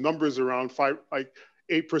throw these numbers around,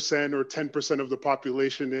 8% or 10% of the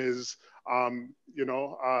population is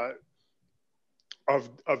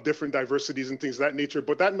of different diversities and things of that nature,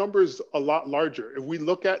 but that number is a lot larger. If we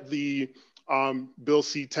look at the Bill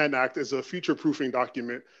C-10 Act as a future-proofing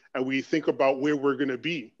document, and we think about where we're going to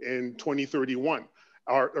be in 2031,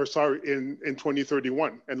 in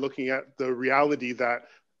 2031, and looking at the reality that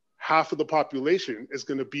half of the population is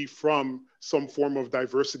going to be from some form of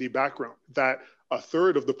diversity background, that a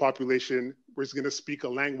third of the population is going to speak a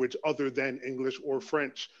language other than English or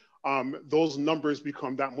French. Those numbers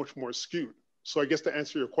become that much more skewed. So I guess to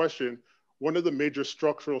answer your question, one of the major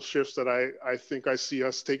structural shifts that I think I see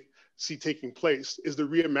us taking place is the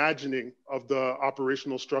reimagining of the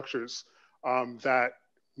operational structures that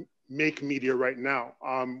make media right now,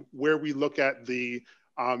 where we look at the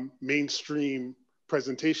mainstream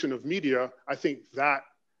presentation of media. I think that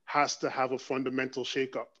has to have a fundamental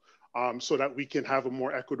shakeup so that we can have a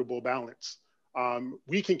more equitable balance.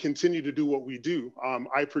 We can continue to do what we do.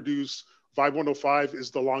 I produce, Vibe 105 is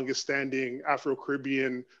the longest standing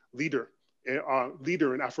Afro-Caribbean leader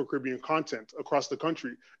in Afro-Caribbean content across the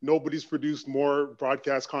country. Nobody's produced more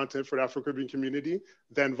broadcast content for the Afro-Caribbean community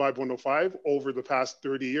than Vibe 105 over the past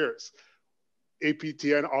 30 years.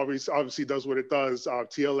 APTN obviously does what it does.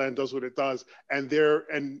 TLN does what it does, and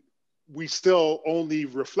we still only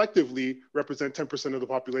reflectively represent 10% of the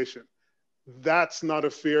population. That's not a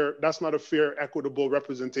fair, equitable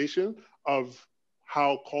representation of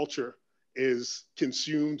how culture is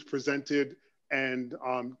consumed, presented, and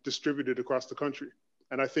distributed across the country.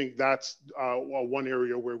 And I think that's one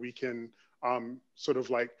area where we can sort of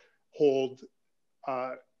like hold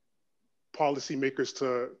policymakers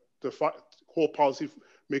to hold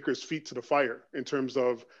policymakers' feet to the fire in terms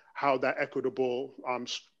of how that equitable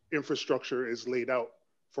infrastructure is laid out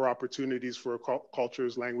for opportunities for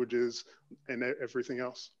cultures, languages, and everything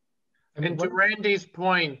else. And to Randy's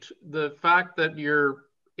point, the fact that you're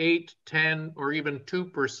 8, 10, or even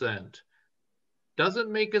 2%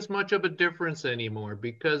 doesn't make as much of a difference anymore,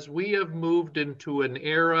 because we have moved into an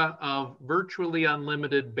era of virtually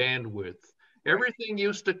unlimited bandwidth. Everything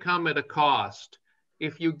used to come at a cost.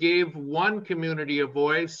 If you gave one community a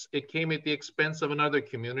voice, it came at the expense of another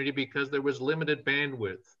community because there was limited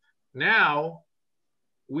bandwidth. Now,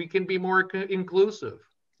 we can be more inclusive.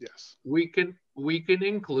 Yes. We can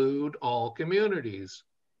include all communities.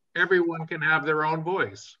 Everyone can have their own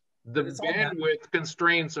voice. The bandwidth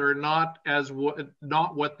constraints are not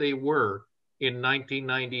what they were in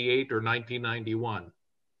 1998 or 1991.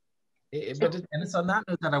 And it's on that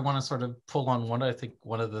note that I want to sort of pull on one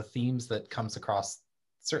of the themes that comes across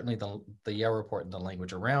certainly the Yale report and the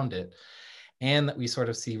language around it, and that we sort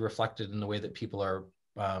of see reflected in the way that people are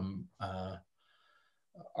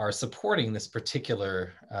supporting this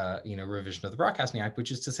particular revision of the Broadcasting Act,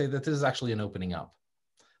 which is to say that this is actually an opening up,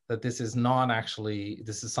 that this is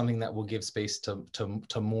something that will give space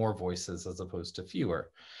to more voices as opposed to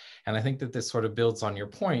fewer. And I think that this sort of builds on your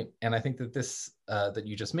point, and I think that this that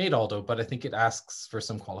you just made, Aldo, but I think it asks for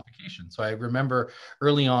some qualification. So I remember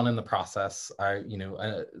early on in the process,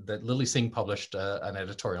 that Lily Singh published an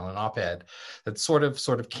editorial, an op-ed, that sort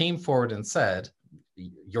of came forward and said,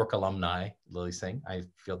 York alumni, Lily Singh, I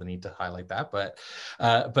feel the need to highlight that, but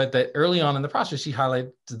that early on in the process, she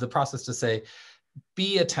highlighted the process to say,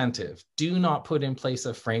 be attentive, do not put in place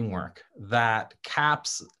a framework that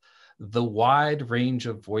caps the wide range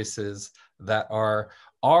of voices that are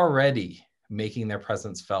already making their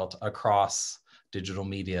presence felt across digital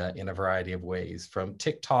media in a variety of ways, from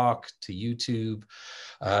TikTok to YouTube,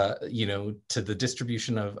 to the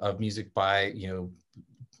distribution of music by,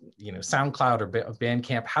 SoundCloud or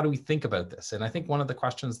Bandcamp. How do we think about this? And I think one of the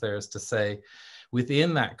questions there is to say,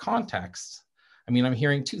 within that context, I mean, I'm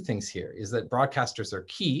hearing two things here, is that broadcasters are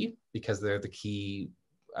key because they're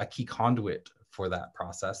a key conduit for that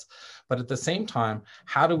process. But at the same time,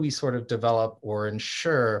 how do we sort of develop or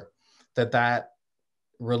ensure that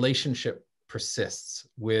relationship persists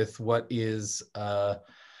with what is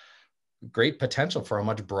great potential for a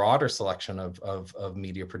much broader selection of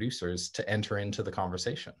media producers to enter into the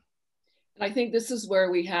conversation? And I think this is where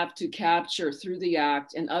we have to capture through the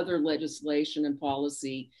act and other legislation and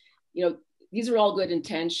policy, these are all good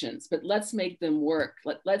intentions, but let's make them work.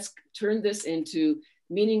 Let's turn this into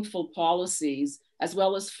meaningful policies as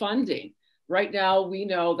well as funding. Right now, we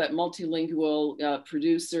know that multilingual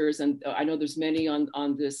producers, and I know there's many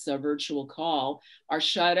on this virtual call, are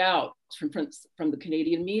shut out from the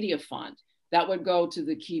Canadian Media Fund. That would go to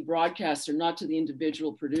the key broadcaster, not to the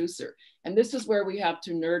individual producer. And this is where we have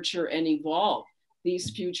to nurture and evolve these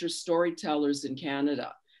future storytellers in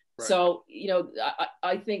Canada. Right. So,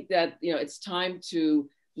 I think that, it's time to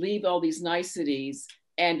leave all these niceties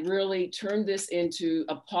and really turn this into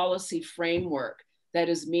a policy framework that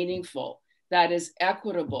is meaningful, that is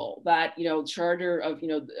equitable, that, Charter of,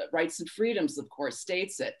 Rights and Freedoms, of course,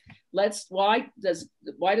 states it. Why does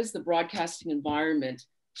the broadcasting environment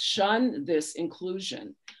shun this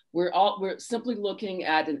inclusion? We're simply looking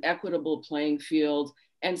at an equitable playing field,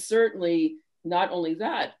 and certainly not only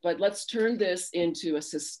that, but let's turn this into a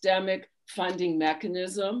systemic funding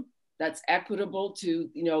mechanism that's equitable to,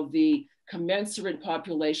 the commensurate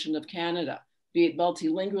population of Canada, be it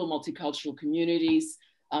multilingual, multicultural communities,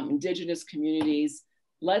 Indigenous communities.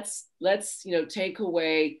 Let's take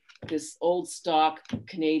away this old stock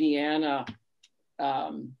Canadiana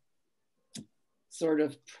sort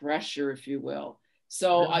of pressure, if you will.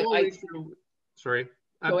 So sorry.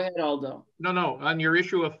 Go ahead, Aldo. No, on your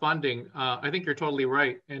issue of funding, I think you're totally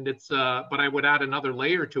right. And it's, but I would add another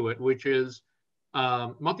layer to it, which is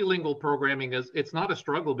multilingual programming it's not a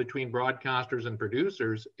struggle between broadcasters and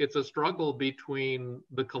producers. It's a struggle between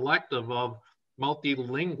the collective of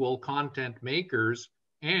multilingual content makers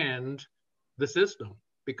and the system,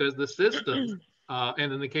 because the system,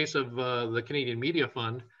 and in the case of the Canadian Media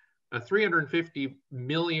Fund, a $350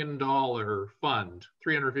 million fund,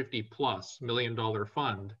 $350+ million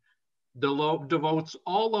fund, devotes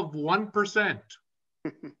all of 1%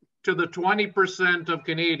 to the 20% of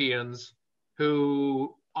Canadians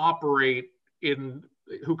who operate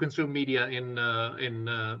who consume media in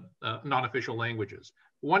non-official languages.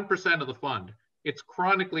 1% of the fund. It's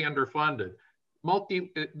chronically underfunded.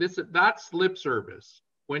 That's lip service.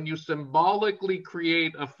 When you symbolically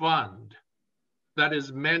create a fund that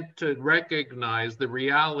is meant to recognize the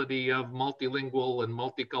reality of multilingual and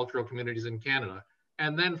multicultural communities in Canada,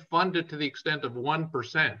 and then fund it to the extent of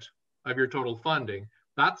 1% of your total funding,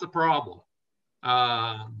 that's a problem.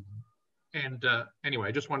 Anyway,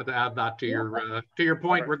 I just wanted to add that to your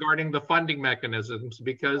point regarding the funding mechanisms,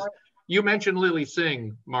 because you mentioned Lily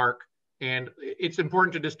Singh, Mark, and it's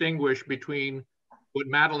important to distinguish between what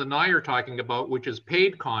Madeline and I are talking about, which is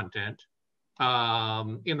paid content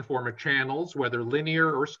in the form of channels, whether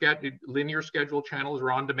linear scheduled channels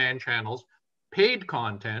or on-demand channels, paid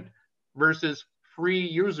content versus free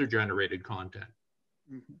user-generated content.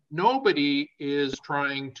 Mm-hmm. Nobody is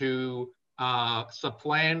trying to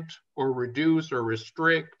supplant or reduce or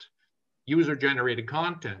restrict user-generated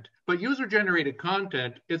content. But user-generated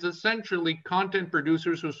content is essentially content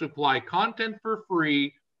producers who supply content for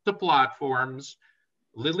free to platforms.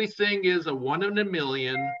 Lily Singh is a 1 in a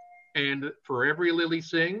million, and for every Lily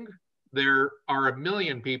Singh, there are 1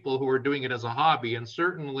 million people who are doing it as a hobby, and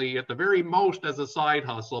certainly at the very most as a side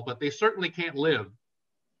hustle, but they certainly can't live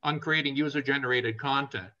on creating user-generated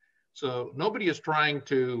content. So nobody is trying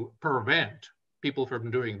to prevent people from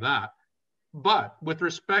doing that. But with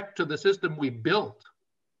respect to the system we built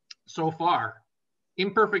so far,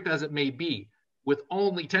 imperfect as it may be, with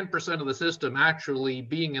only 10% of the system actually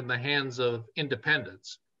being in the hands of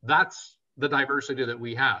independents, that's the diversity that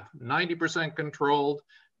we have. 90% controlled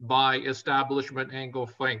by establishment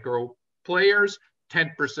Anglo-Franco players,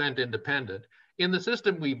 10% independent. In the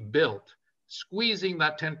system we built, squeezing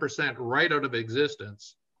that 10% right out of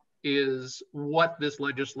existence is what this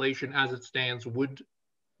legislation as it stands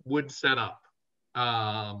would set up.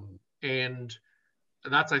 And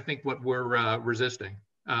that's, I think, what we're resisting.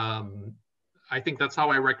 I think that's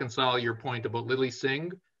how I reconcile your point about Lily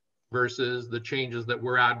Singh versus the changes that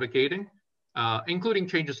we're advocating, including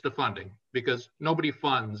changes to funding, because nobody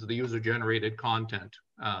funds the user-generated content.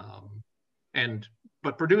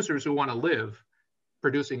 But producers who want to live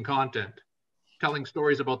producing content, telling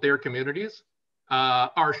stories about their communities,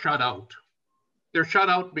 are shut out. They're shut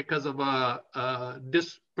out because of a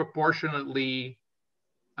disproportionately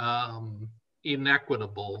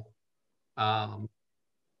inequitable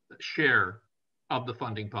share of the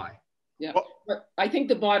funding pie. Yeah, I think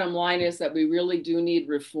the bottom line is that we really do need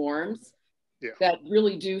reforms that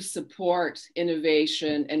really do support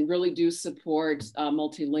innovation and really do support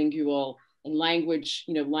multilingual and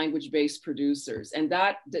language-based producers, and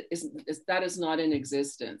that is not in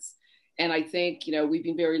existence. And I think we've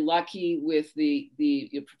been very lucky with the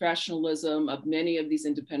professionalism of many of these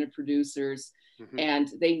independent producers, mm-hmm. and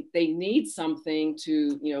they need something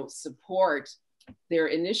to support their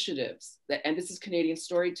initiatives. And this is Canadian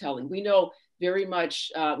storytelling. We know very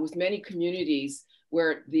much with many communities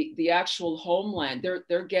where the actual homeland,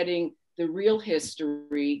 they're getting the real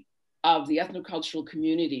history of the ethnocultural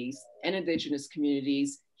communities and Indigenous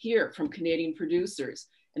communities here from Canadian producers,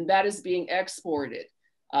 and that is being exported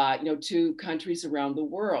to countries around the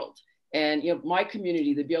world. And my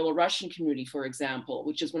community, the Belarusian community, for example,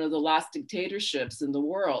 which is one of the last dictatorships in the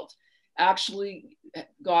world, actually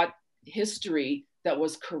got history that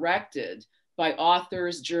was corrected by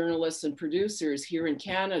authors, journalists, and producers here in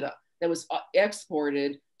Canada, that was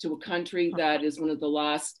exported to a country that is one of the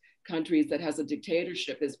last countries that has a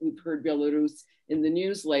dictatorship, as we've heard Belarus in the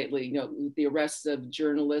news lately, with the arrests of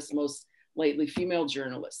journalists, most lately female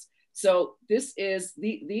journalists. So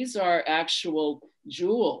these are actual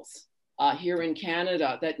jewels here in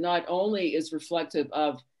Canada that not only is reflective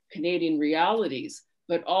of Canadian realities,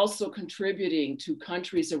 but also contributing to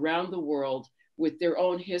countries around the world with their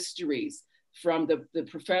own histories from the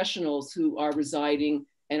professionals who are residing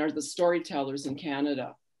and are the storytellers in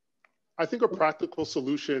Canada. I think a practical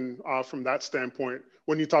solution from that standpoint,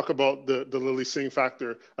 when you talk about the Lily Singh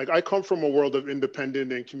factor, like I come from a world of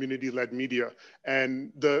independent and community-led media,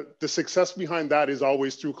 and the success behind that is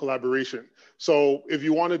always through collaboration. So if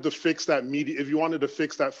you wanted to fix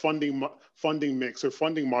that funding mix or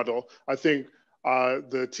funding model, I think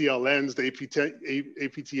the TLNs, the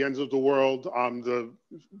APTNs of the world, the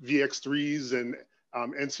VX3s and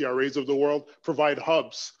NCRAs of the world provide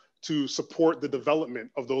hubs to support the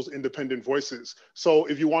development of those independent voices. So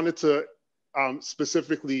if you wanted to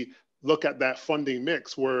specifically look at that funding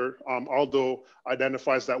mix where Aldo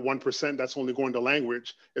identifies that 1% that's only going to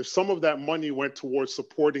language, if some of that money went towards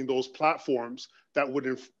supporting those platforms, that would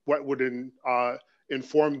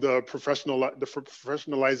inform the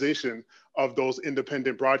professionalization of those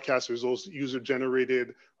independent broadcasters, those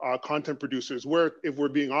user-generated content producers, where, if we're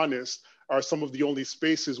being honest, are some of the only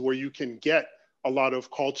spaces where you can get a lot of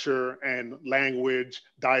culture and language,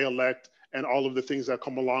 dialect, and all of the things that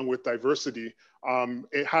come along with diversity.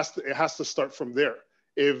 It has to start from there.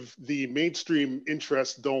 If the mainstream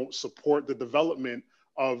interests don't support the development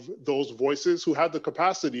of those voices who have the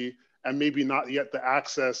capacity and maybe not yet the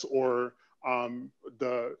access or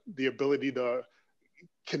the ability to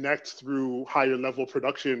connect through higher level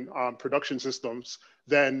production systems,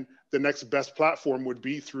 then the next best platform would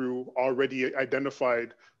be through already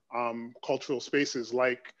identified cultural spaces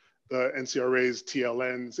like the NCRA's,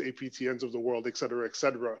 TLNs, APTNs of the world, et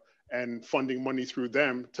cetera, and funding money through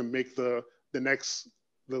them to make the next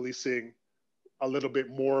releasing a little bit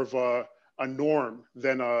more of a norm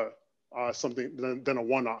than something than a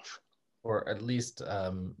one-off. Or at least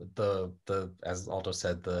the as Aldo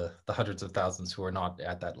said, the hundreds of thousands who are not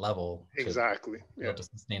at that level. Exactly. To build a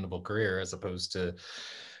sustainable career, as opposed to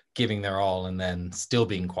giving their all and then still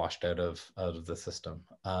being quashed out of the system.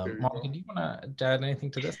 Monika, do you want to add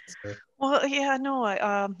anything to this? Or? Well, yeah, no,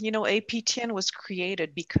 APTN was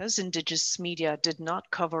created because Indigenous media did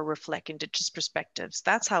not cover or reflect Indigenous perspectives.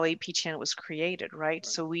 That's how APTN was created, right?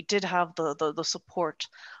 So we did have the support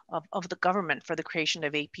of the government for the creation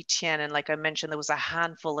of APTN. And like I mentioned, there was a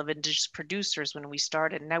handful of Indigenous producers when we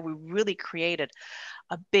started. Now we really created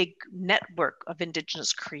a big network of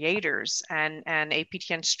Indigenous creators, and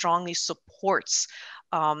APTN strongly supports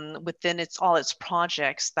within all its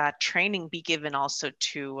projects that training be given also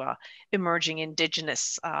to emerging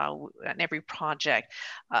Indigenous in every project.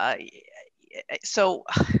 So,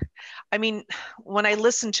 I mean, when I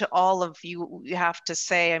listen to all of you, you have to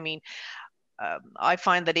say, I mean, I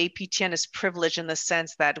find that APTN is privileged in the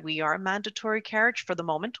sense that we are mandatory carriage for the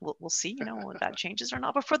moment. We'll see, if that changes or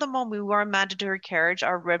not. But for the moment, we are mandatory carriage.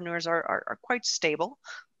 Our revenues are quite stable.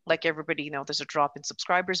 Like everybody, there's a drop in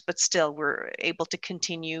subscribers, but still we're able to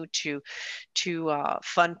continue to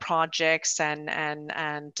fund projects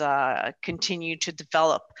and continue to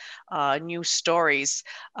develop new stories.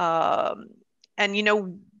 And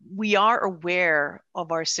we are aware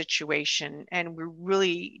of our situation, and we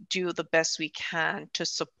really do the best we can to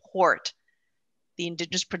support the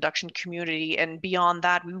Indigenous production community. And beyond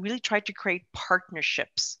that, we really try to create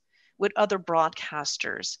partnerships with other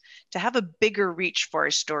broadcasters to have a bigger reach for our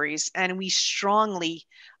stories. And we strongly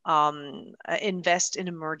invest in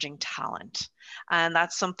emerging talent. And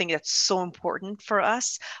that's something that's so important for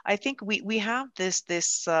us. I think we have this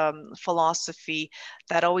philosophy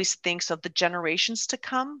that always thinks of the generations to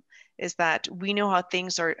come, is that we know how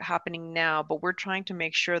things are happening now, but we're trying to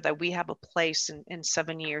make sure that we have a place in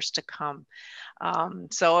 7 years to come.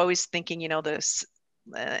 So always thinking, this,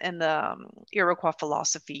 and the Iroquois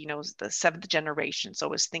philosophy, the seventh generation. So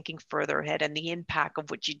always thinking further ahead and the impact of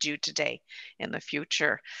what you do today in the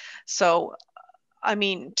future. So, I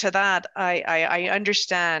mean, to that, I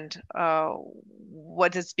understand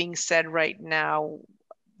what is being said right now.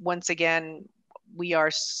 Once again, we are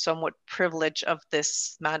somewhat privileged of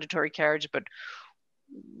this mandatory carriage, but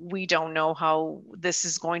we don't know how this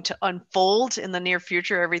is going to unfold in the near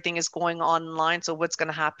future. Everything is going online. So what's going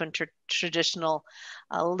to happen to traditional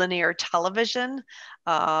linear television?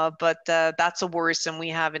 But that's a worrisome we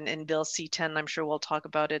have in Bill C-10. I'm sure we'll talk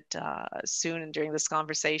about it soon and during this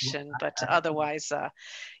conversation. But otherwise,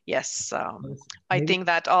 yes, I think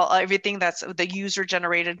that everything that's the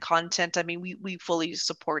user-generated content, I mean, we fully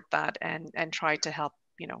support that and try to help,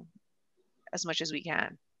 as much as we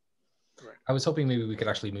can. I was hoping maybe we could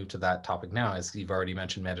actually move to that topic now, as you've already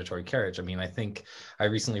mentioned mandatory carriage. I mean, I think I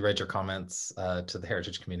recently read your comments to the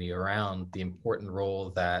Heritage Committee around the important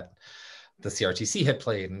role that the CRTC had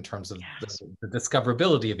played in terms of the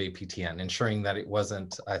discoverability of APTN, ensuring that it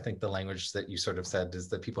wasn't, I think the language that you sort of said is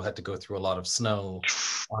that people had to go through a lot of snow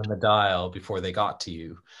on the dial before they got to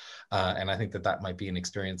you. And I think that might be an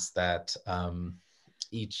experience that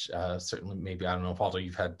each certainly, maybe, I don't know if Aldo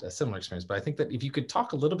you've had a similar experience, but I think that if you could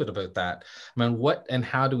talk a little bit about that, I mean, what and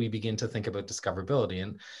how do we begin to think about discoverability?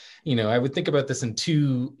 And I would think about this in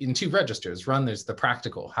two registers. One, there's the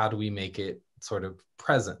practical. How do we make it sort of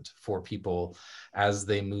present for people as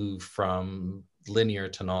they move from linear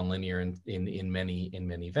to non-linear in many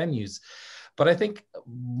venues? But I think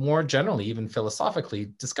more generally, even philosophically,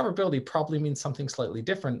 discoverability probably means something slightly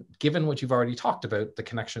different, given what you've already talked about, the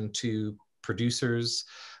connection to producers,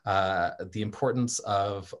 the importance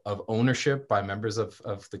of ownership by members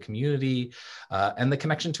of the community, and the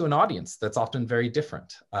connection to an audience that's often very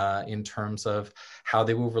different in terms of how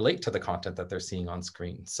they will relate to the content that they're seeing on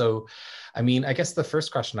screen. So, I mean, I guess the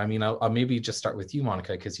first question, I mean, I'll maybe just start with you, Monika,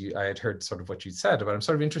 because I had heard sort of what you said, but I'm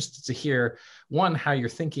sort of interested to hear, one, how you're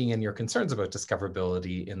thinking and your concerns about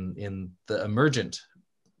discoverability in the emergent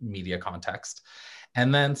media context.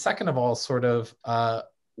 And then second of all, sort of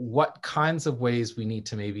what kinds of ways we need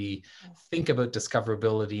to maybe think about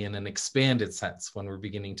discoverability in an expanded sense when we're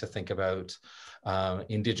beginning to think about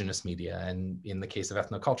Indigenous media. And in the case of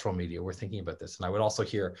ethnocultural media, we're thinking about this. And I would also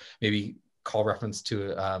hear maybe call reference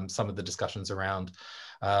to some of the discussions around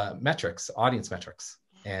metrics, audience metrics,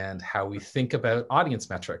 and how we think about audience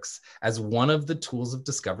metrics as one of the tools of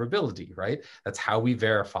discoverability, right? That's how we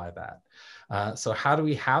verify that. So how do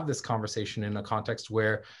we have this conversation in a context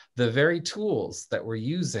where the very tools that we're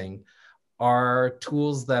using are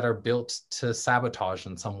tools that are built to sabotage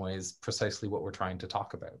in some ways precisely what we're trying to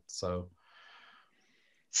talk about?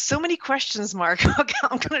 So many questions, Mark. Okay,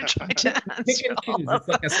 I'm going to try to answer. Pick and choose.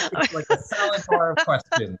 It's like a salad bar of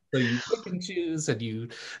questions. So you pick and choose, and you,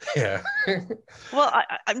 yeah. Well,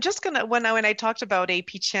 I'm just going to, when I talked about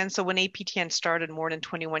APTN, so when APTN started more than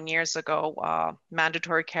 21 years ago,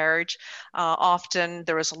 mandatory carriage, often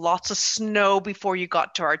there was lots of snow before you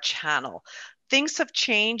got to our channel. Things have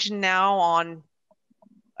changed now on,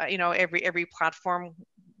 every platform.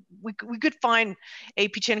 We could find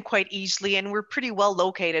APTN quite easily, and we're pretty well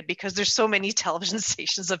located because there's so many television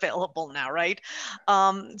stations available now, right?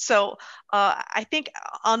 So I think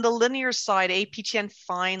on the linear side, APTN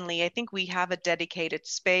finally, I think we have a dedicated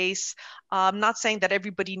space. I'm not saying that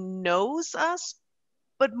everybody knows us,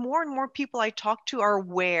 but more and more people I talk to are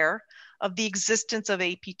aware of the existence of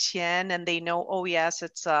APTN, and they know, oh yes,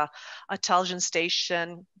 it's a television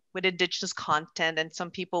station with Indigenous content, and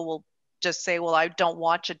some people will just say, well, I don't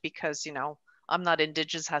watch it because, I'm not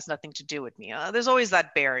Indigenous, has nothing to do with me. There's always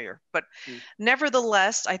that barrier. But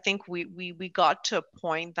nevertheless, I think we got to a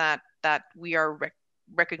point that we are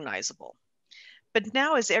recognizable. But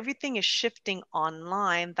now as everything is shifting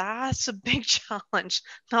online, that's a big challenge,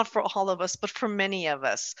 not for all of us, but for many of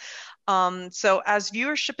us. So as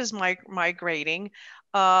viewership is migrating,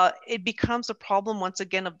 it becomes a problem once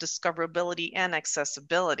again of discoverability and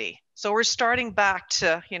accessibility. So we're starting back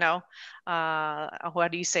to, how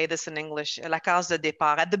do you say this in English? La case de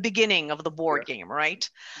départ, at the beginning of the board game, right?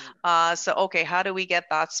 So, okay, how do we get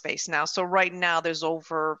that space now? So right now there's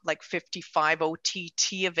over like 55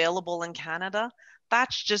 OTT available in Canada.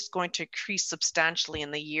 That's just going to increase substantially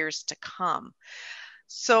in the years to come.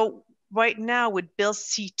 So right now with Bill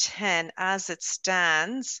C-10 as it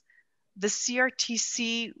stands, the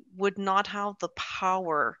CRTC would not have the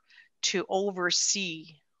power to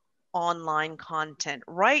oversee online content.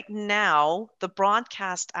 Right now, the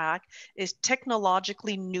Broadcast Act is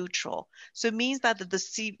technologically neutral. So it means that the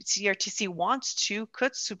CRTC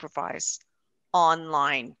could supervise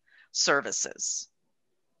online services.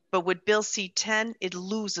 But with Bill C-10, it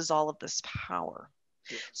loses all of this power.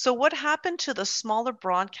 Yeah. So what happened to the smaller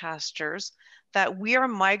broadcasters that we are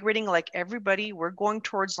migrating like everybody? We're going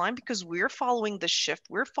towards line because we're following the shift.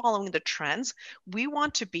 We're following the trends. We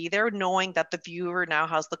want to be there knowing that the viewer now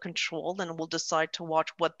has the control and will decide to watch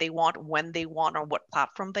what they want, when they want, or what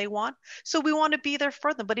platform they want. So we want to be there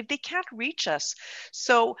for them. But if they can't reach us,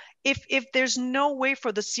 so if there's no way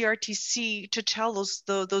for the CRTC to tell those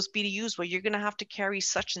BDUs, well, you're going to have to carry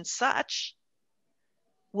such and such,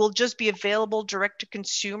 will just be available direct to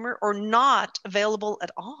consumer or not available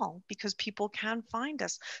at all because people can't find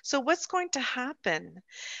us. So what's going to happen?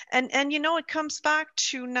 And it comes back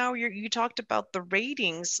to now you talked about the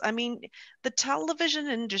ratings. I mean, the television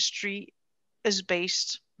industry is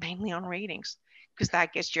based mainly on ratings because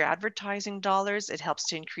that gets your advertising dollars. It helps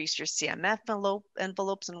to increase your CMF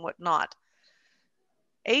envelopes and whatnot.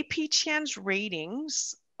 APTN's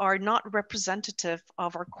ratings are not representative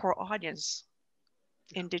of our core audience,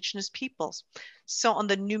 Indigenous peoples. So on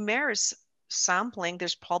the numerous sampling,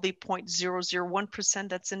 there's probably 0.001%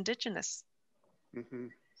 that's Indigenous. Mm-hmm.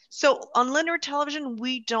 So on linear television,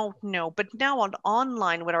 we don't know. But now on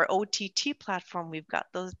online with our OTT platform, we've got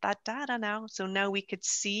that data now. So now we could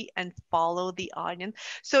see and follow the audience.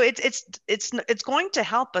 So it's going to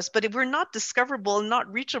help us. But if we're not discoverable and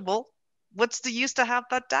not reachable, what's the use to have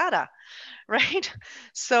that data, right?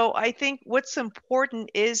 So I think what's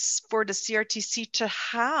important is for the CRTC to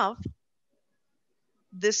have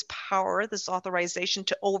this power, this authorization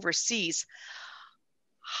to oversee.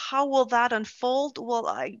 How will that unfold? Well,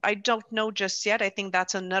 I don't know just yet. I think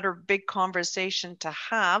that's another big conversation to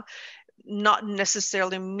have. not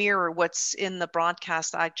necessarily mirror what's in the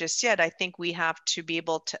Broadcast Act just yet. I think we have to be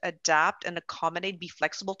able to adapt and accommodate, be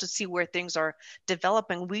flexible to see where things are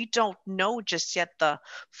developing. We don't know just yet the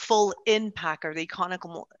full impact or the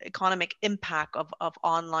economic impact of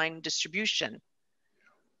online distribution.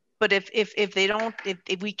 But if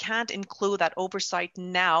we can't include that oversight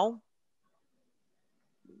now,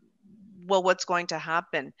 well, what's going to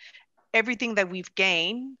happen? Everything that we've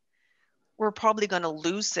gained, we're probably going to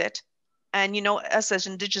lose it. And, you know, us as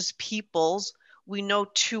Indigenous peoples, we know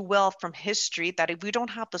too well from history that if we don't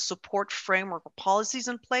have the support framework or policies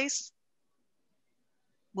in place,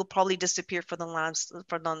 we'll probably disappear from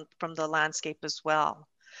the landscape as well.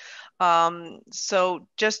 So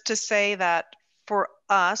just to say that for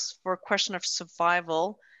us, for a question of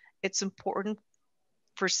survival, it's important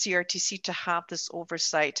for CRTC to have this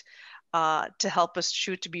oversight to help us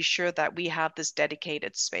to be sure that we have this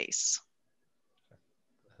dedicated space.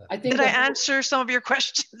 Did I answer some of your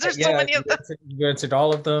questions? There's so many of them. You answered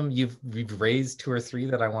all of them. You've raised 2 or 3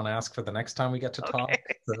 that I want to ask for the next time we get to talk.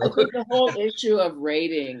 So. I think the whole issue of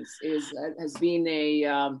ratings has been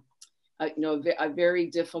a very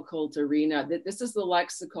difficult arena. This is the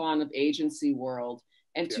lexicon of agency world.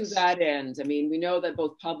 And to that end, I mean, we know that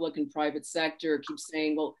both public and private sector keep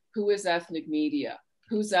saying, well, who is ethnic media?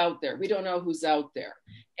 Who's out there? We don't know who's out there.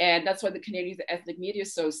 And that's why the Canadian Ethnic Media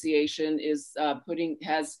Association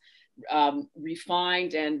has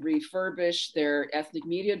refined and refurbished their ethnic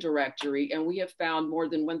media directory. And we have found more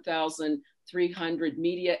than 1,300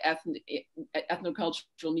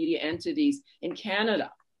 ethnocultural media entities in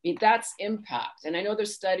Canada. I mean, that's impact. And I know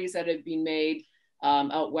there's studies that have been made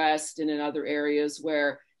out west and in other areas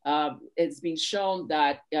where it's been shown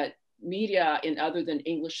that media in other than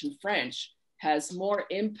English and French has more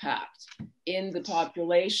impact in the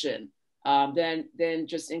population than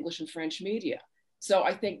just English and French media. So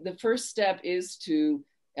I think the first step is to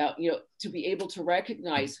be able to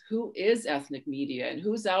recognize who is ethnic media and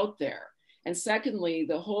who's out there. And secondly,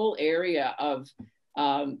 the whole area of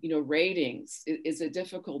ratings is a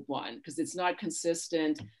difficult one because it's not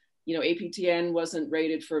consistent. You know, APTN wasn't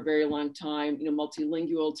rated for a very long time. You know,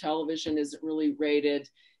 multilingual television isn't really rated.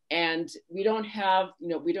 And we don't have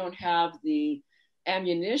the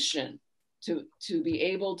ammunition to be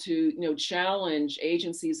able to, challenge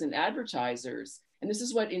agencies and advertisers. And this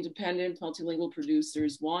is what independent multilingual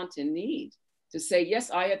producers want and need, to say,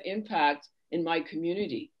 yes, I have impact in my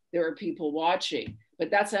community. There are people watching,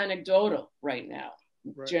 but that's anecdotal right now,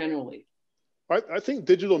 generally. I think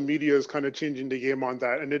digital media is kind of changing the game on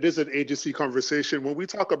that, and it is an agency conversation. When we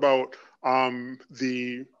talk about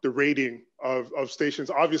the rating of stations,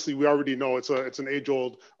 obviously we already know it's an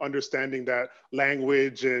age-old understanding that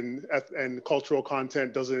language and cultural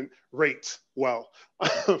content doesn't rate well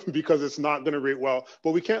because it's not going to rate well.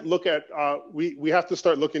 But we can't look at we have to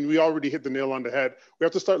start looking. We already hit the nail on the head. We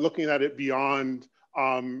have to start looking at it beyond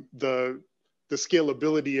the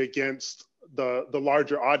scalability against the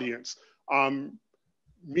larger audience. Our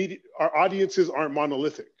audiences aren't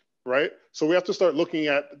monolithic, right? So we have to start looking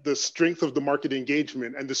at the strength of the market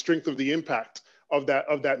engagement and the strength of the impact of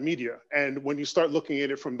that media. And when you start looking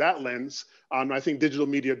at it from that lens, I think digital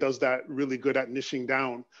media does that really good at niching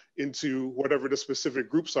down into whatever the specific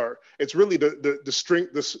groups are. It's really the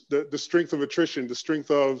strength of attrition, the strength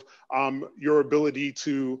of your ability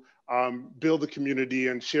to build a community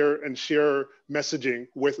and share messaging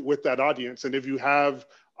with that audience. And if you have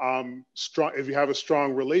a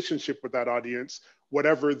strong relationship with that audience,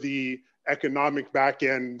 whatever the economic back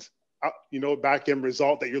end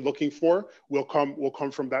result that you're looking for will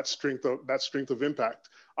come from that strength of impact.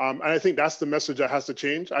 And I think that's the message that has to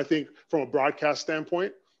change. I think from a broadcast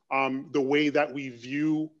standpoint, the way that we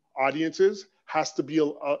view audiences has to be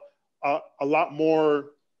a lot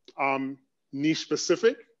more niche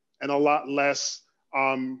specific and a lot less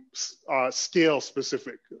scale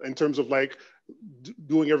specific in terms of like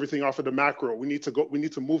doing everything off of the macro. We need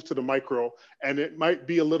to move to the micro, and it might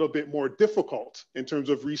be a little bit more difficult in terms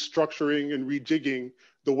of restructuring and rejigging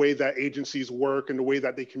the way that agencies work and the way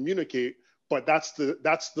that they communicate. But that's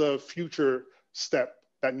the future step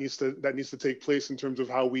that needs to take place in terms of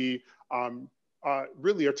how we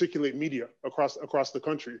really articulate media across the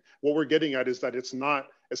country. What we're getting at is that it's not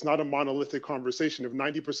a monolithic conversation. If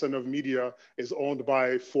 90% of media is owned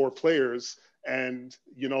by 4 players and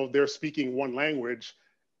they're speaking one language,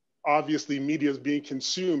 obviously media is being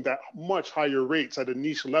consumed at much higher rates at a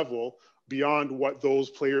niche level beyond what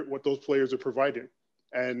those players are providing,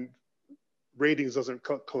 and ratings doesn't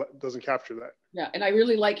capture that. Yeah, and I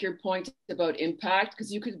really like your point about impact,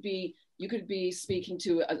 because you could be You could be speaking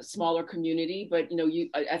to a smaller community, but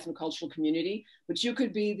ethnocultural community, but you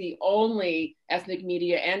could be the only ethnic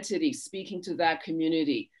media entity speaking to that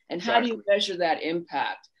community. And how do you measure that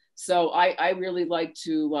impact? So I really like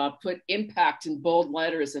to put impact in bold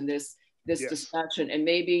letters in this discussion, and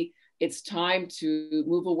maybe it's time to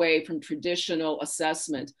move away from traditional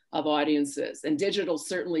assessment of audiences, and digital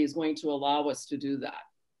certainly is going to allow us to do that.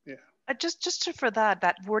 Just for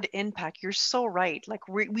that word impact, you're so right. Like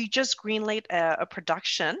we just greenlit a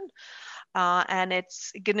production, and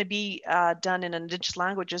it's going to be done in indigenous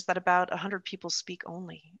languages that about 100 people speak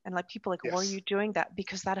only. And like people like, why are you doing that?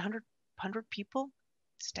 Because that 100 people,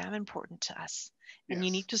 it's damn important to us. And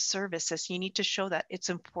you need to service this. You need to show that it's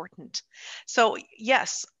important. So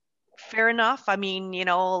yes, fair enough. I mean,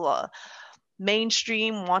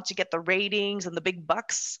 mainstream wants to get the ratings and the big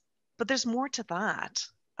bucks, but there's more to that.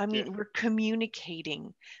 I mean, we're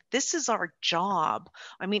communicating. This is our job.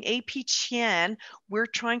 I mean, AP10, we're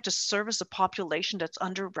trying to service a population that's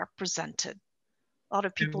underrepresented. A lot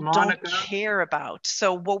of people don't care about.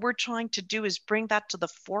 So what we're trying to do is bring that to the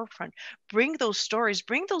forefront, bring those stories,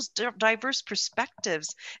 bring those diverse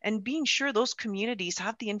perspectives, and being sure those communities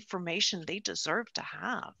have the information they deserve to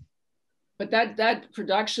have. But that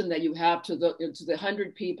production that you have to the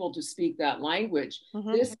 100 people to speak that language,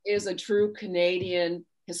 this is a true Canadian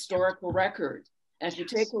historical record. And if you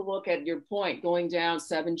take a look at your point, going down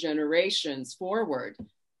 7 generations forward,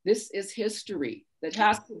 this is history that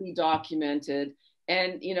has to be documented.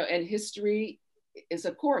 And, and history is,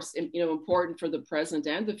 of course, important for the present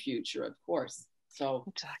and the future, of course. So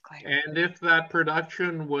exactly. And if that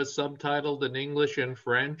production was subtitled in English and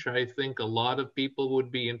French, I think a lot of people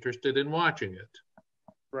would be interested in watching it.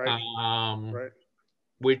 Right.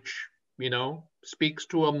 Which, speaks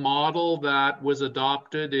to a model that was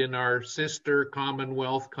adopted in our sister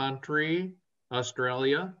Commonwealth country,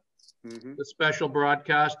 Australia. The Special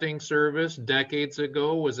Broadcasting Service decades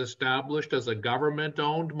ago was established as a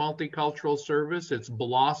government-owned multicultural service. It's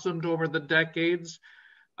blossomed over the decades.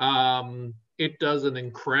 It does an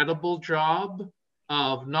incredible job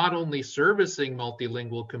of not only servicing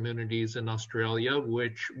multilingual communities in Australia,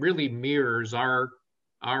 which really mirrors our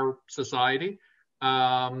society,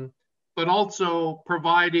 but also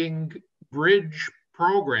providing bridge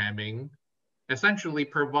programming, essentially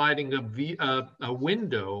providing a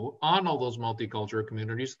window on all those multicultural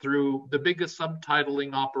communities through the biggest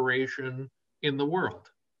subtitling operation in the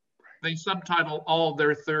world. They subtitle all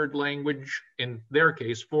their third language, in their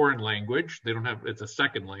case, foreign language. They don't have, it's a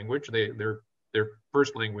second language. Their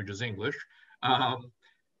first language is English.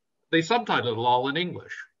 They subtitle it all in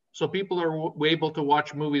English. So people are able to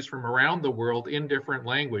watch movies from around the world in different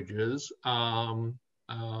languages.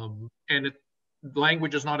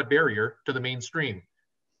 Language is not a barrier to the mainstream.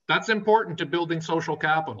 That's important to building social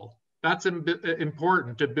capital. That's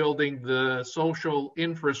important to building the social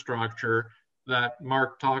infrastructure that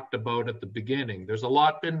Mark talked about at the beginning. There's a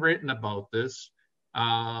lot been written about this.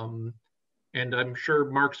 And I'm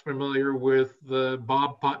sure Mark's familiar with the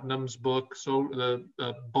Bob Putnam's book, so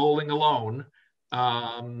the Bowling Alone.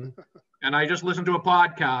 And I just listened to a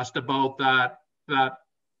podcast about that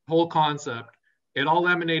whole concept. It all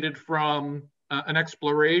emanated from an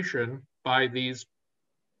exploration by these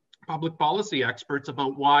public policy experts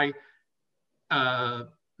about why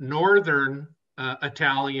northern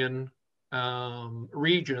Italian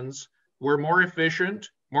regions were more efficient,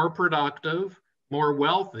 more productive, more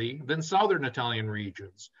wealthy than southern Italian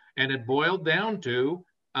regions. And it boiled down to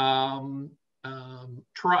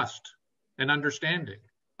trust and understanding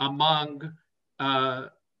among,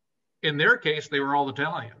 in their case, they were all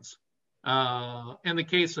Italians. In the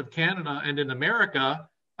case of Canada and in America,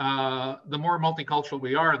 the more multicultural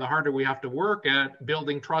we are, the harder we have to work at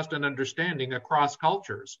building trust and understanding across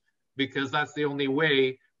cultures, because that's the only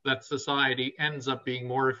way that society ends up being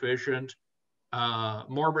more efficient,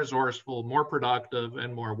 more resourceful, more productive,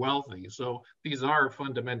 and more wealthy. So these are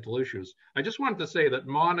fundamental issues. I just wanted to say that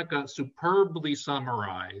Monika superbly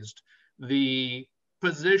summarized the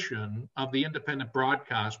position of the Independent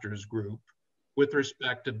Broadcasters Group with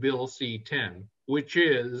respect to Bill C-10, which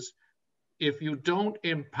is, if you don't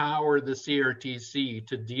empower the CRTC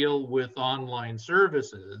to deal with online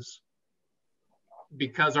services,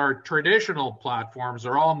 because our traditional platforms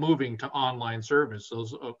are all moving to online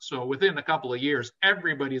services. So within a couple of years,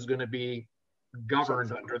 everybody's going to be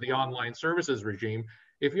governed under the online services regime.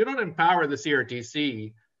 If you don't empower the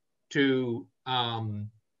CRTC to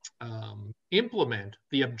implement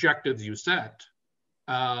the objectives you set,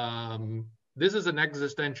 this is an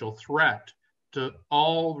existential threat to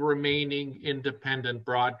all remaining independent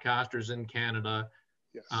broadcasters in Canada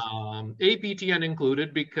Yes. APTN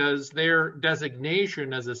included because their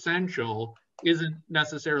designation as essential isn't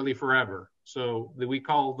necessarily forever. So we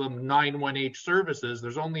call them 91H services.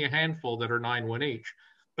 There's only a handful that are 91H,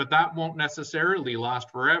 but that won't necessarily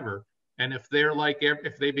last forever. And if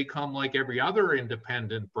they become like every other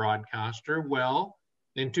independent broadcaster, well,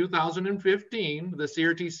 in 2015, the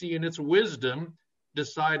CRTC in its wisdom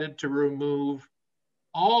decided to remove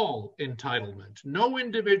all entitlement. No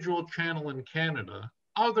individual channel in Canada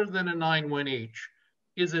other than a 91H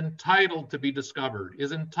is entitled to be discovered,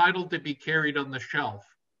 is entitled to be carried on the shelf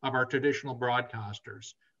of our traditional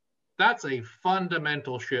broadcasters. That's a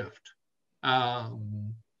fundamental shift.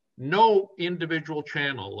 No individual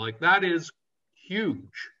channel, like that is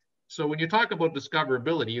huge. So when you talk about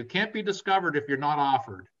discoverability, you can't be discovered if you're not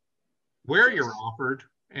offered. Where you're offered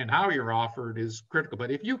and how you're offered is critical.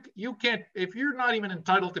 But if if you're not even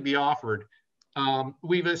entitled to be offered,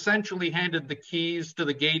 we've essentially handed the keys to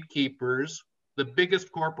the gatekeepers, the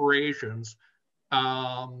biggest corporations,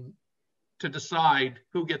 to decide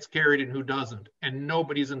who gets carried and who doesn't, and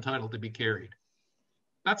nobody's entitled to be carried.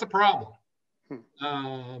 That's a problem.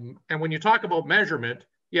 And when you talk about measurement,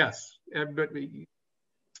 yes, but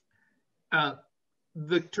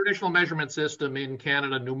the traditional measurement system in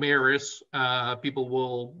Canada, Numeris, people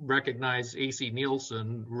will recognize AC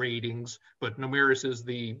Nielsen ratings, but Numeris is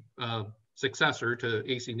the successor to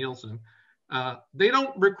AC Nielsen. They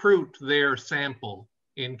don't recruit their sample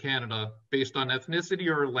in Canada based on ethnicity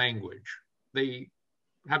or language. They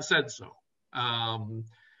have said so.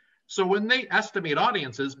 So when they estimate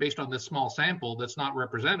audiences based on this small sample that's not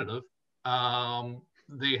representative,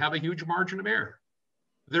 they have a huge margin of error.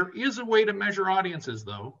 There is a way to measure audiences,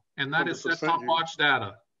 though, and that is set-top box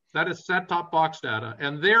data. That is set-top box data.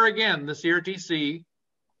 And there again, the CRTC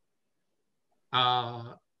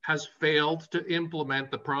has failed to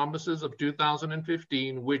implement the promises of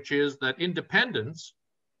 2015, which is that independents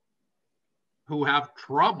who have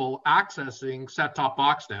trouble accessing set-top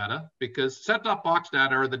box data, because set-top box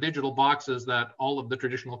data are the digital boxes that all of the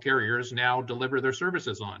traditional carriers now deliver their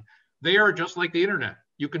services on. They are just like the internet.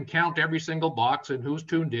 You can count every single box and who's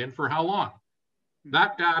tuned in for how long.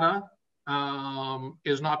 That data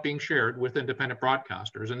is not being shared with independent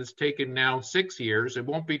broadcasters, and it's taken now 6 years. It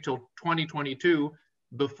won't be till 2022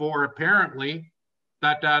 before apparently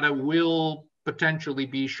that data will potentially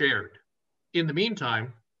be shared. In the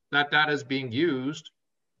meantime, that data is being used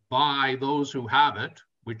by those who have it,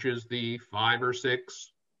 which is the 5 or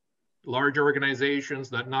 6 large organizations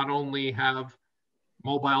that not only have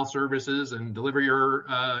mobile services and deliver your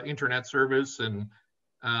internet service and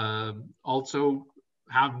also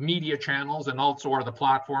have media channels and also are the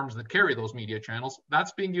platforms that carry those media channels.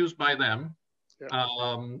 That's being used by them,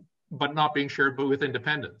 but not being shared with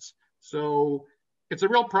independents. So it's a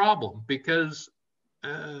real problem because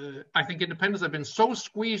I think independents have been so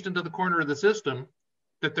squeezed into the corner of the system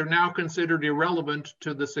that they're now considered irrelevant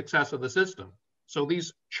to the success of the system. So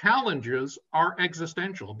these challenges are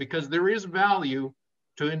existential because there is value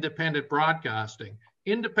to independent broadcasting.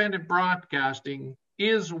 Independent broadcasting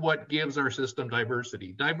is what gives our system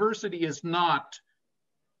diversity. Diversity is not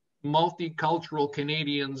multicultural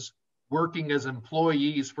Canadians working as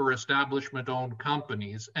employees for establishment-owned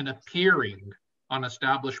companies and appearing on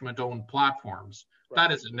establishment-owned platforms. Right.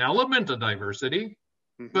 That is an element of diversity,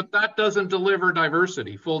 but that doesn't deliver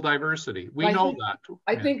diversity, full diversity. We know that.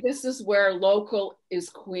 I think this is where local is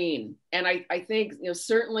queen. And I think,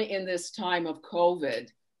 certainly in this time of COVID,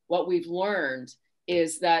 what we've learned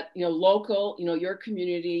is that, local, your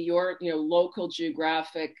community, your, local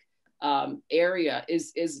geographic area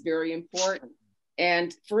is very important.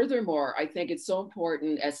 And furthermore, I think it's so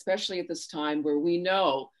important, especially at this time where we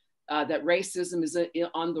know that racism is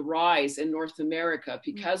on the rise in North America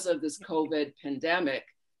because of this COVID pandemic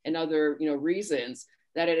and other reasons,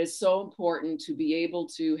 that it is so important to be able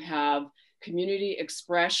to have community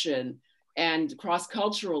expression and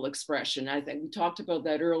cross-cultural expression. I think we talked about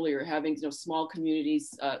that earlier, having small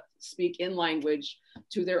communities speak in language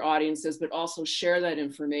to their audiences, but also share that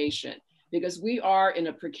information. Because we are in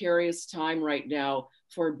a precarious time right now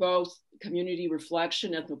for both community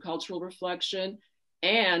reflection, ethnocultural reflection,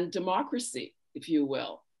 and democracy, if you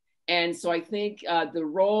will. And so I think the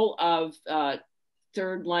role of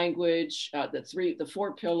third language, the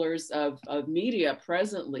 4 pillars of media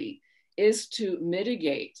presently is to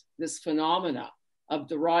mitigate this phenomena of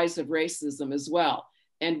the rise of racism as well.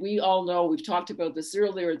 And we all know, we've talked about this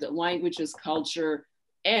earlier, that language is culture.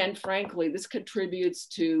 And frankly, this contributes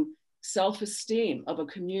to self-esteem of a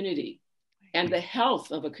community and the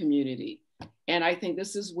health of a community. And I think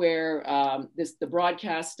this is where the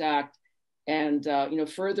Broadcast Act And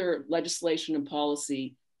further legislation and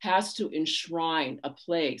policy has to enshrine a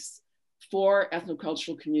place for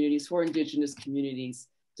ethnocultural communities, for Indigenous communities,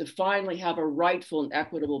 to finally have a rightful and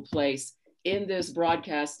equitable place in this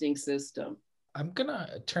broadcasting system. I'm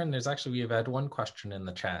gonna turn, we've had one question in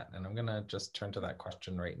the chat, and I'm gonna just turn to that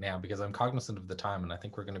question right now because I'm cognizant of the time and I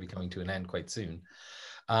think we're gonna be coming to an end quite soon.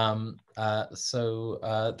 The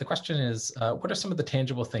question is, what are some of the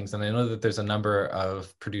tangible things? And I know that there's a number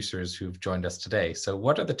of producers who've joined us today. So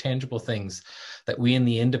what are the tangible things that we in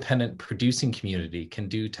the independent producing community can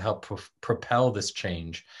do to help propel this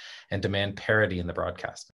change and demand parity in the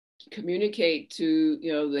broadcast? Communicate to,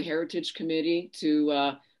 the Heritage Committee,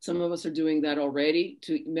 to some of us are doing that already,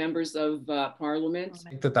 to members of Parliament.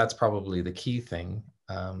 I think that's probably the key thing.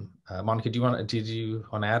 Monika, did you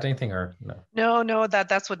want to add anything or no? No,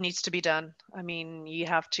 that's what needs to be done. I mean, you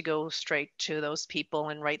have to go straight to those people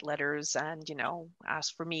and write letters and,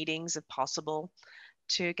 ask for meetings if possible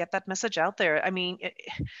to get that message out there. I mean,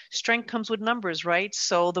 strength comes with numbers, right?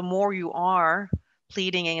 So the more you are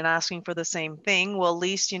pleading and asking for the same thing, well, at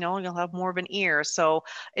least, you'll have more of an ear. So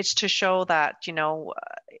it's to show that,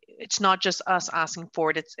 it's not just us asking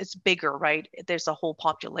for it, it's bigger, right? There's a whole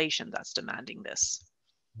population that's demanding this.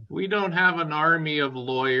 We don't have an army of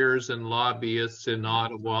lawyers and lobbyists in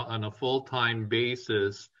Ottawa on a full-time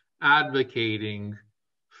basis advocating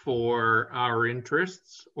for our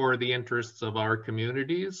interests or the interests of our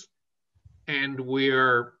communities. And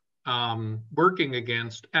we're working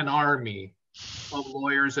against an army of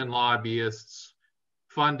lawyers and lobbyists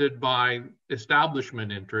funded by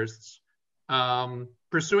establishment interests,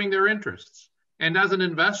 pursuing their interests. And as an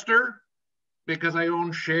investor, because I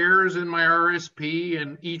own shares in my RSP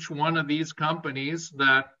in each one of these companies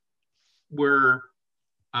that we're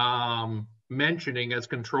mentioning as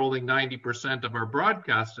controlling 90% of our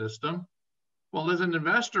broadcast system, well, as an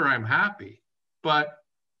investor, I'm happy, but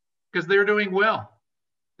because they're doing well.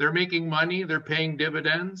 They're making money, they're paying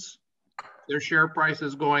dividends, their share price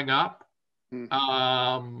is going up.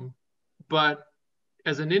 But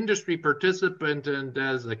as an industry participant and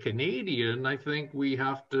as a Canadian, I think we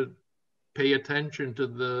have to pay attention to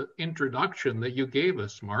the introduction that you gave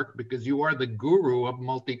us, Mark, because you are the guru of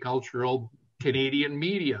multicultural Canadian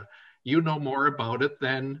media. You know more about it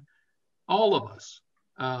than all of us.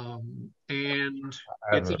 And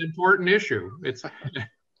it's an important issue. It's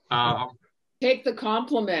take the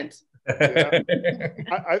compliment. Yeah.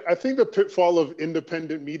 I think the pitfall of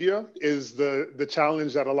independent media is the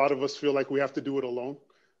challenge that a lot of us feel like we have to do it alone.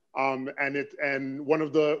 And one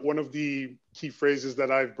of the key phrases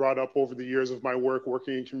that I've brought up over the years of my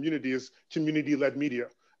working in community is community-led media.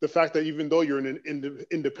 The fact that even though you're an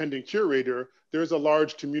independent curator, there's a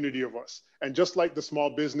large community of us. And just like the small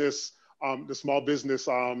business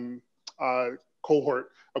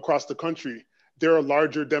cohort across the country, they're a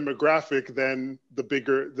larger demographic than the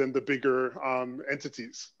bigger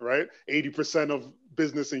entities, right? 80% of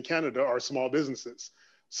business in Canada are small businesses.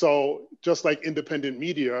 So just like independent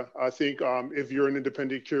media, I think if you're an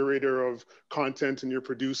independent curator of content and you're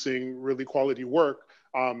producing really quality work,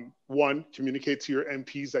 one, communicate to your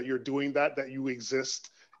MPs that you're doing that you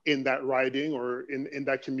exist in that riding or in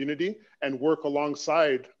that community, and work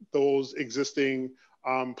alongside those existing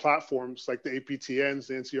platforms like the APTNs,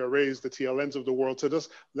 the NCRAs, the TLNs of the world to just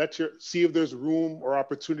see if there's room or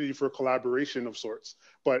opportunity for collaboration of sorts.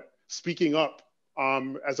 But speaking up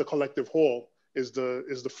as a collective whole is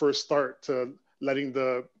the first start to letting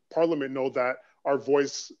the Parliament know that our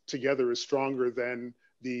voice together is stronger than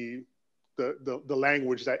the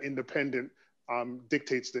language that independent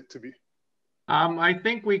dictates it to be. I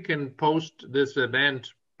think we can post this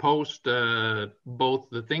event, both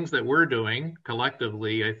the things that we're doing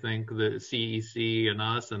collectively, I think the CEC and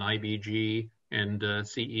us and IBG and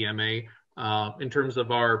CEMA, in terms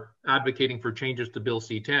of our advocating for changes to Bill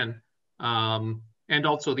C-10, and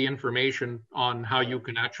also the information on how you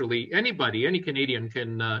can actually, any Canadian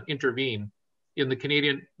can intervene in the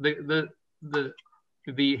Canadian,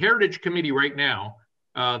 the Heritage Committee right now,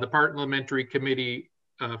 the Parliamentary Committee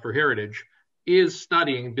for Heritage, is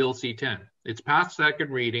studying Bill C-10. It's past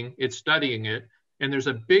second reading, it's studying it, and there's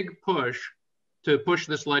a big push to push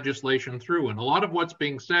this legislation through. And a lot of what's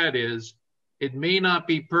being said is, it may not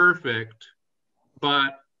be perfect,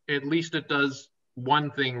 but at least it does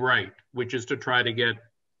one thing right, which is to try to get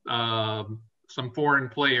some foreign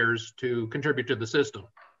players to contribute to the system.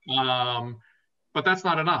 But that's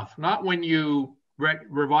not enough. Not when you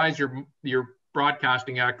revise your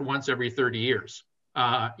Broadcasting Act once every 30 years.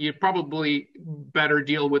 You probably better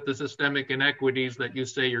deal with the systemic inequities that you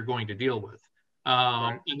say you're going to deal with.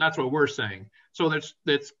 Right. And that's what we're saying. So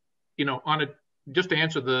that's on just to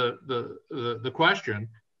answer the question,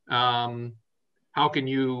 what can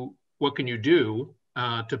you do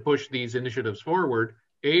to push these initiatives forward?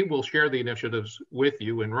 A, we'll share the initiatives with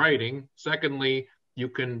you in writing. Secondly, you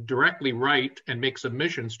can directly write and make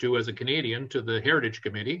submissions to, as a Canadian, to the Heritage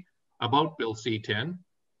Committee about Bill C-10.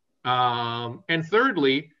 And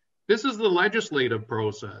thirdly, this is the legislative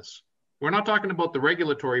process. We're not talking about the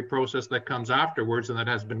regulatory process that comes afterwards and that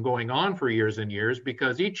has been going on for years and years,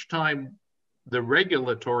 because each time the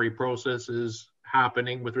regulatory process is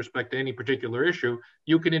happening with respect to any particular issue,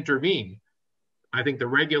 you can intervene. I think the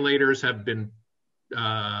regulators have been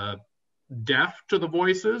deaf to the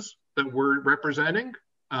voices that we're representing.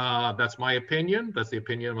 That's my opinion. That's the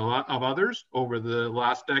opinion of a lot of others over the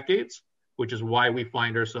last decades, which is why we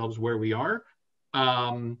find ourselves where we are.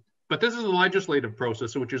 But this is the legislative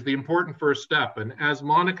process, which is the important first step. And as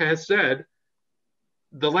Monika has said,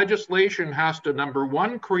 the legislation has to, number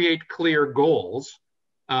one, create clear goals,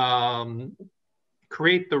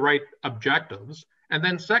 create the right objectives. And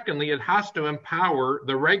then secondly, it has to empower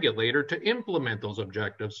the regulator to implement those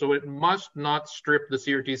objectives. So it must not strip the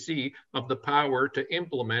CRTC of the power to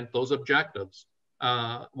implement those objectives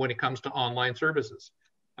when it comes to online services.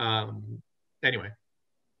 Anyway.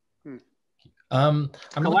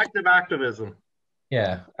 Collective activism.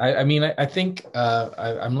 Yeah, I mean, I think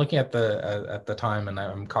I'm looking at the time, and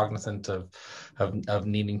I'm cognizant of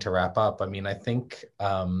needing to wrap up. I mean, I think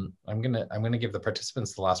I'm gonna give the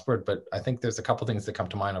participants the last word, but I think there's a couple things that come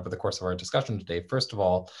to mind over the course of our discussion today. First of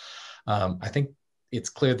all, I think it's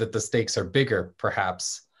clear that the stakes are bigger,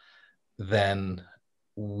 perhaps, than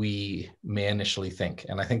we may initially think.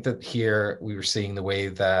 And I think that here we were seeing the way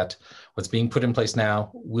that what's being put in place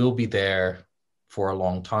now will be there for a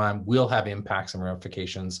long time, will have impacts and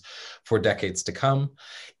ramifications for decades to come,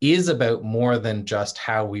 is about more than just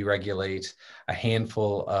how we regulate a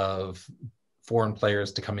handful of foreign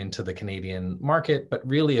players to come into the Canadian market, but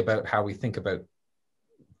really about how we think about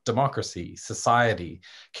democracy, society,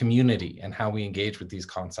 community, and how we engage with these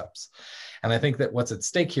concepts. And I think that what's at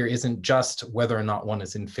stake here isn't just whether or not one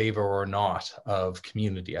is in favor or not of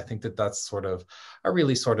community. I think that that's sort of a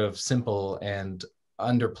really sort of simple and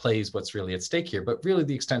underplays what's really at stake here, but really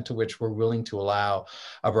the extent to which we're willing to allow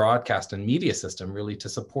a broadcast and media system really to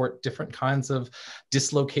support different kinds of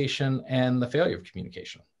dislocation and the failure of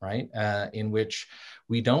communication, right? In which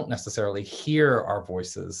we don't necessarily hear our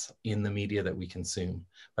voices in the media that we consume,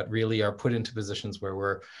 but really are put into positions where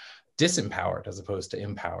we're disempowered as opposed to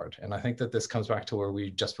empowered. And I think that this comes back to where we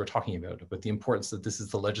just were talking about, but the importance that this is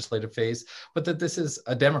the legislative phase, but that this is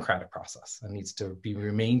a democratic process and needs to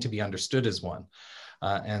remain to be understood as one.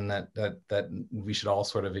 And that we should all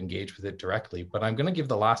sort of engage with it directly. But I'm going to give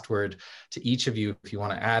the last word to each of you if you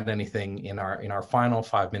want to add anything in our final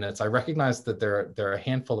 5 minutes. I recognize that there are a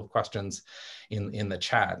handful of questions in the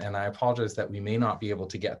chat, and I apologize that we may not be able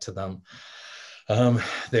to get to them.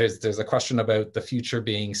 There's a question about the future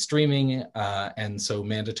being streaming, and so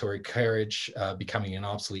mandatory carriage becoming an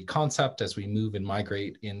obsolete concept as we move and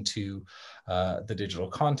migrate into the digital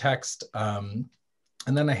context.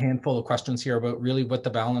 And then a handful of questions here about really what the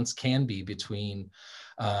balance can be between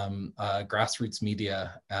grassroots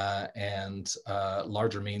media and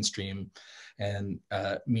larger mainstream and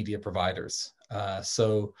media providers.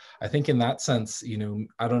 So I think in that sense, you know,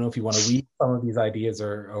 I don't know if you want to weave some of these ideas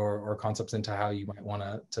or concepts into how you might want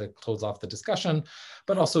to close off the discussion,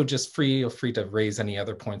 but also just feel free to raise any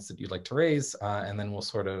other points that you'd like to raise. And then we'll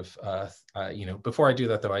sort of, you know, before I do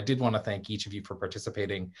that though, I did want to thank each of you for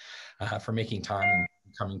participating, for making time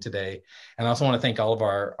and coming today. And I also want to thank all of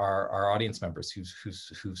our audience members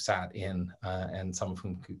who've sat in and some of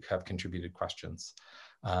whom have contributed questions.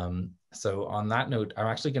 So on that note, I'm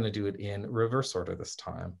actually going to do it in reverse order this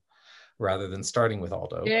time, rather than starting with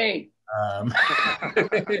Aldo. Yay!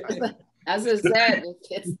 As I said,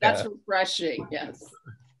 that's refreshing. Yes.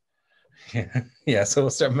 Yeah. So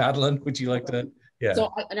we'll start. Madeline, would you like to? Yeah.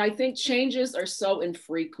 So, and I think changes are so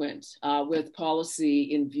infrequent with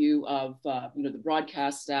policy in view of you know, the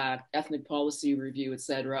Broadcast Act, ethnic policy review, et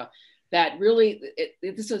cetera, that really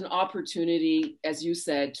this is an opportunity, as you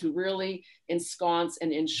said, to really ensconce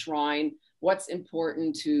and enshrine what's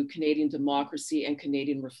important to Canadian democracy and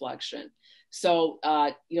Canadian reflection. So,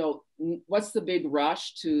 you know, what's the big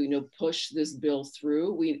rush to, you know, push this bill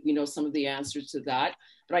through? We know some of the answers to that,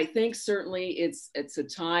 but I think certainly it's a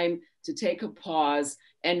time to take a pause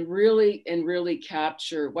and really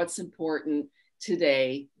capture what's important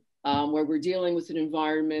today, where we're dealing with an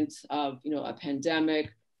environment of, you know, a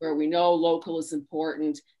pandemic, where we know local is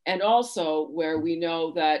important, and also where we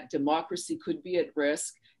know that democracy could be at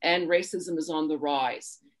risk and racism is on the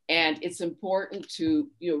rise. And it's important to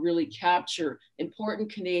really capture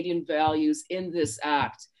important Canadian values in this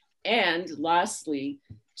act. And lastly,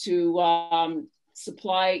 to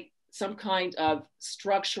supply some kind of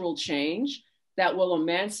structural change that will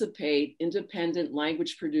emancipate independent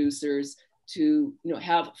language producers to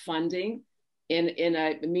have funding in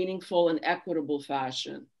a meaningful and equitable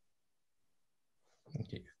fashion.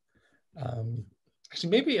 Thank you. Actually,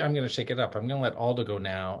 maybe I'm going to shake it up. I'm going to let Aldo go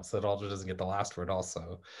now so that Aldo doesn't get the last word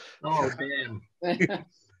also. Oh, damn.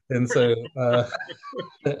 And so,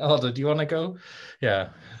 Aldo, do you want to go?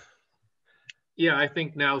 Yeah. Yeah, I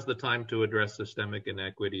think now's the time to address systemic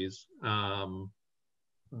inequities.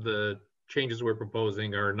 The changes we're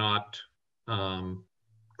proposing are not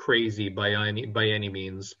crazy by any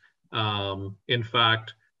means. In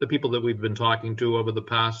fact, the people that we've been talking to over the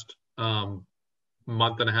past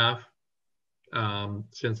month and a half,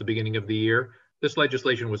 since the beginning of the year, this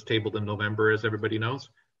legislation was tabled in November, as everybody knows.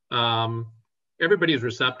 Everybody is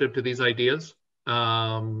receptive to these ideas.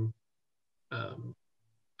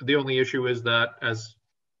 The only issue is that, as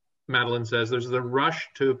Madeline says, there's the rush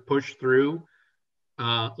to push through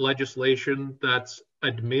legislation that's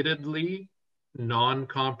admittedly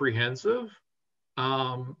non-comprehensive,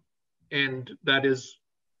 and that is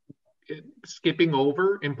skipping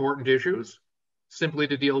over important issues simply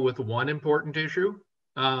to deal with one important issue,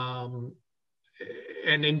 and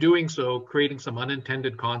in doing so, creating some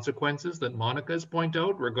unintended consequences that Monika has pointed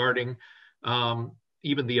out regarding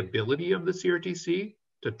even the ability of the CRTC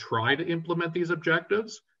to try to implement these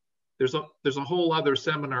objectives. There's a whole other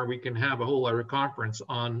seminar we can have, a whole other conference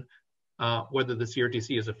on whether the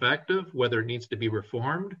CRTC is effective, whether it needs to be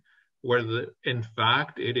reformed, whether in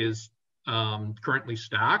fact it is currently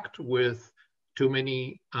stacked with too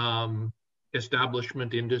many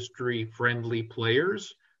establishment industry friendly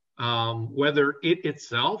players, whether it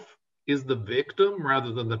itself is the victim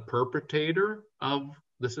rather than the perpetrator of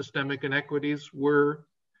the systemic inequities we're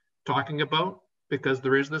talking about, because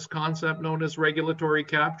there is this concept known as regulatory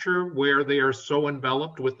capture, where they are so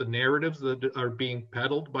enveloped with the narratives that are being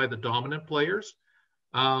peddled by the dominant players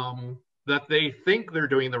that they think they're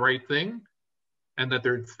doing the right thing and that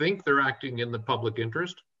they think they're acting in the public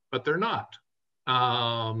interest, but they're not,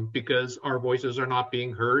 because our voices are not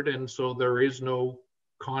being heard, and so there is no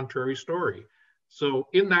contrary story. So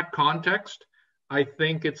in that context, I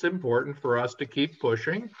think it's important for us to keep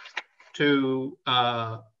pushing to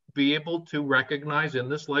be able to recognize in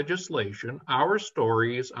this legislation our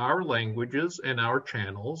stories, our languages, and our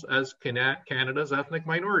channels as Canada's ethnic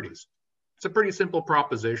minorities. It's a pretty simple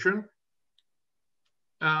proposition.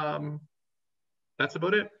 That's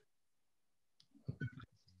about it.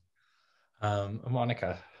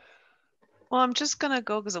 Monika. Well, I'm just going to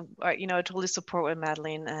go because, I totally support what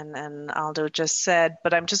Madeline and Aldo just said,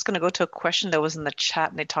 but I'm just going to go to a question that was in the chat,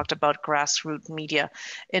 and they talked about grassroots media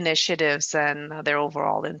initiatives and their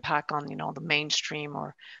overall impact on, the mainstream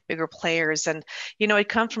or bigger players. And, it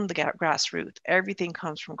comes from the grassroots. Everything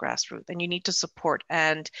comes from grassroots, and you need to support.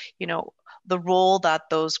 And, the role that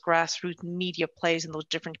those grassroots media plays in those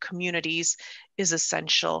different communities is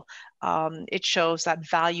essential. It shows that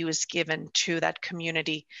value is given to that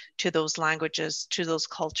community, to those languages, to those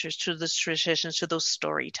cultures, to those traditions, to those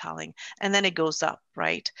storytelling, and then it goes up,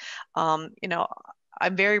 right? I'm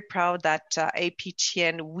very proud that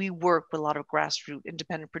APTN, we work with a lot of grassroots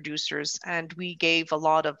independent producers, and we gave a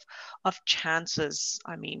lot of chances,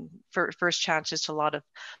 first chances to a lot of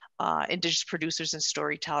Indigenous producers and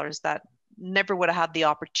storytellers that never would have had the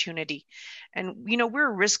opportunity. And, we're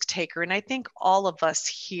a risk taker. And I think all of us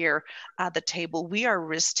here at the table, we are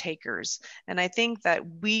risk takers. And I think that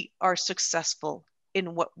we are successful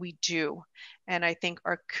in what we do. And I think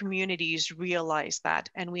our communities realize that,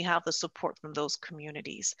 and we have the support from those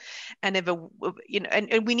communities. And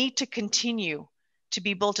and we need to continue to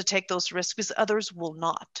be able to take those risks, because others will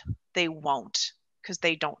not. They won't, because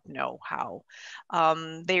they don't know how.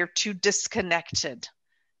 They are too disconnected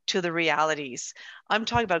to the realities. I'm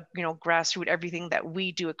talking about, grassroots, everything that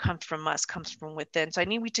we do, it comes from us, comes from within. So I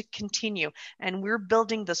need we to continue, and we're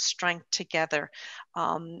building the strength together.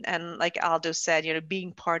 And like Aldo said,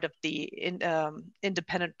 being part of the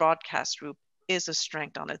independent broadcast group is a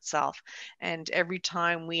strength on itself. And every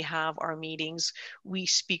time we have our meetings, we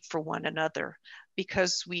speak for one another,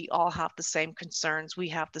 because we all have the same concerns, we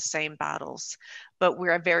have the same battles, but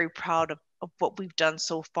we're very proud of what we've done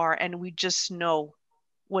so far, and we just know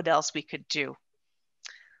what else we could do.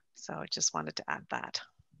 So I just wanted to add that.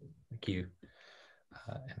 Thank you.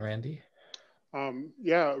 And Randy?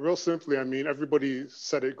 Yeah, real simply, everybody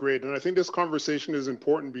said it great. And I think this conversation is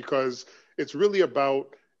important because it's really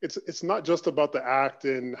about it's not just about the act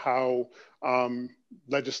and how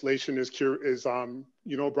legislation is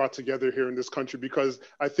brought together here in this country, because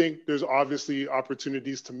I think there's obviously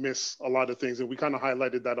opportunities to miss a lot of things, and we kind of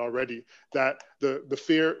highlighted that already. That the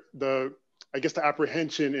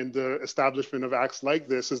apprehension in the establishment of acts like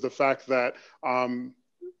this is the fact that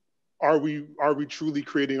are we truly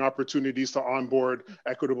creating opportunities to onboard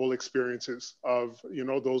equitable experiences of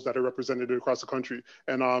those that are represented across the country,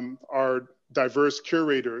 and our diverse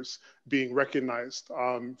curators being recognized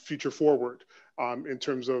future forward in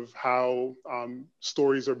terms of how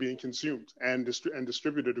stories are being consumed and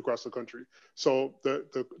distributed across the country. So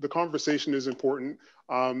the conversation is important.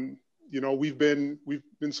 We've been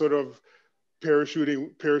sort of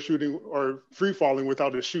parachuting or free falling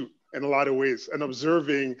without a chute in a lot of ways, and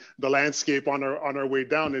observing the landscape on our way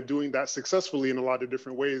down, and doing that successfully in a lot of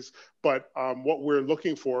different ways. But what we're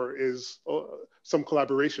looking for is some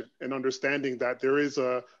collaboration and understanding that there is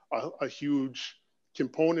a huge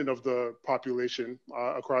component of the population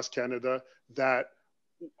across Canada that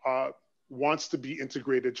wants to be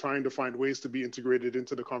integrated, trying to find ways to be integrated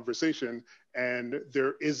into the conversation, and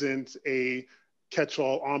there isn't a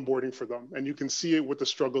catch-all onboarding for them. And you can see it with the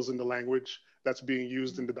struggles in the language that's being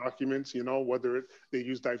used in the documents, whether they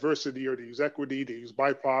use diversity or they use equity, they use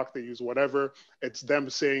BIPOC, they use whatever. It's them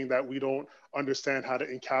saying that we don't understand how to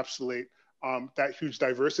encapsulate that huge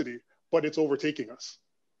diversity, but it's overtaking us,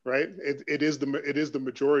 right? It is the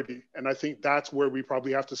majority. And I think that's where we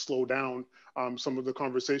probably have to slow down some of the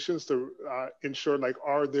conversations to ensure, like,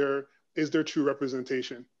 is there true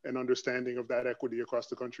representation and understanding of that equity across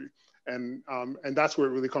the country? And that's where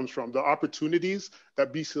it really comes from. The opportunities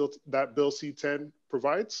that Bill C-10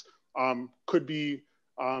 provides could be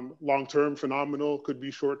long-term phenomenal, could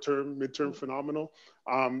be short-term, mid-term phenomenal.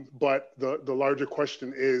 But the larger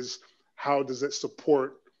question is, how does it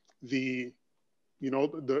support the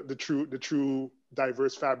true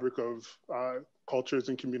diverse fabric of cultures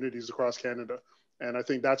and communities across Canada? And I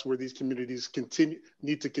think that's where these communities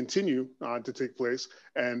need to continue to take place.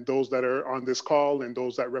 And those that are on this call and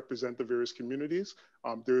those that represent the various communities,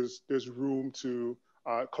 there's room to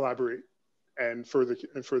collaborate and further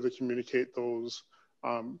communicate those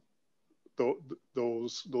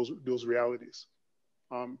realities.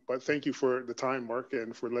 But thank you for the time, Mark,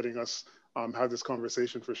 and for letting us have this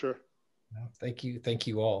conversation, for sure. Thank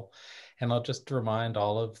you all. And I'll just remind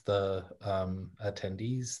all of the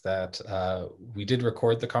attendees that we did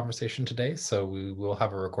record the conversation today, so we will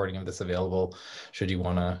have a recording of this available should you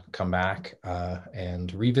want to come back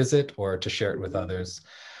and revisit, or to share it with others.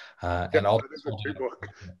 And all.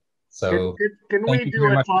 So can we do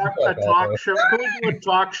a talk show? Can we do a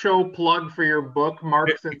talk show plug for your book,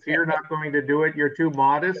 Mark? Since you're not going to do it, you're too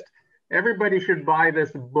modest. Everybody should buy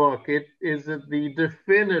this book. It is the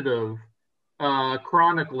definitive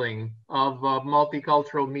chronicling of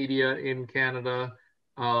multicultural media in Canada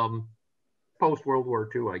post World War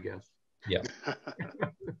II, I guess. Yeah.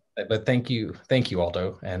 But thank you,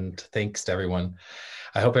 Aldo, and thanks to everyone.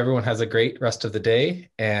 I hope everyone has a great rest of the day,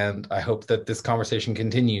 and I hope that this conversation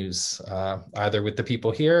continues either with the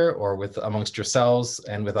people here or with amongst yourselves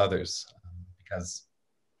and with others, because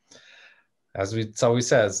as it always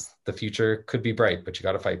says, the future could be bright, but you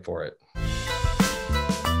got to fight for it.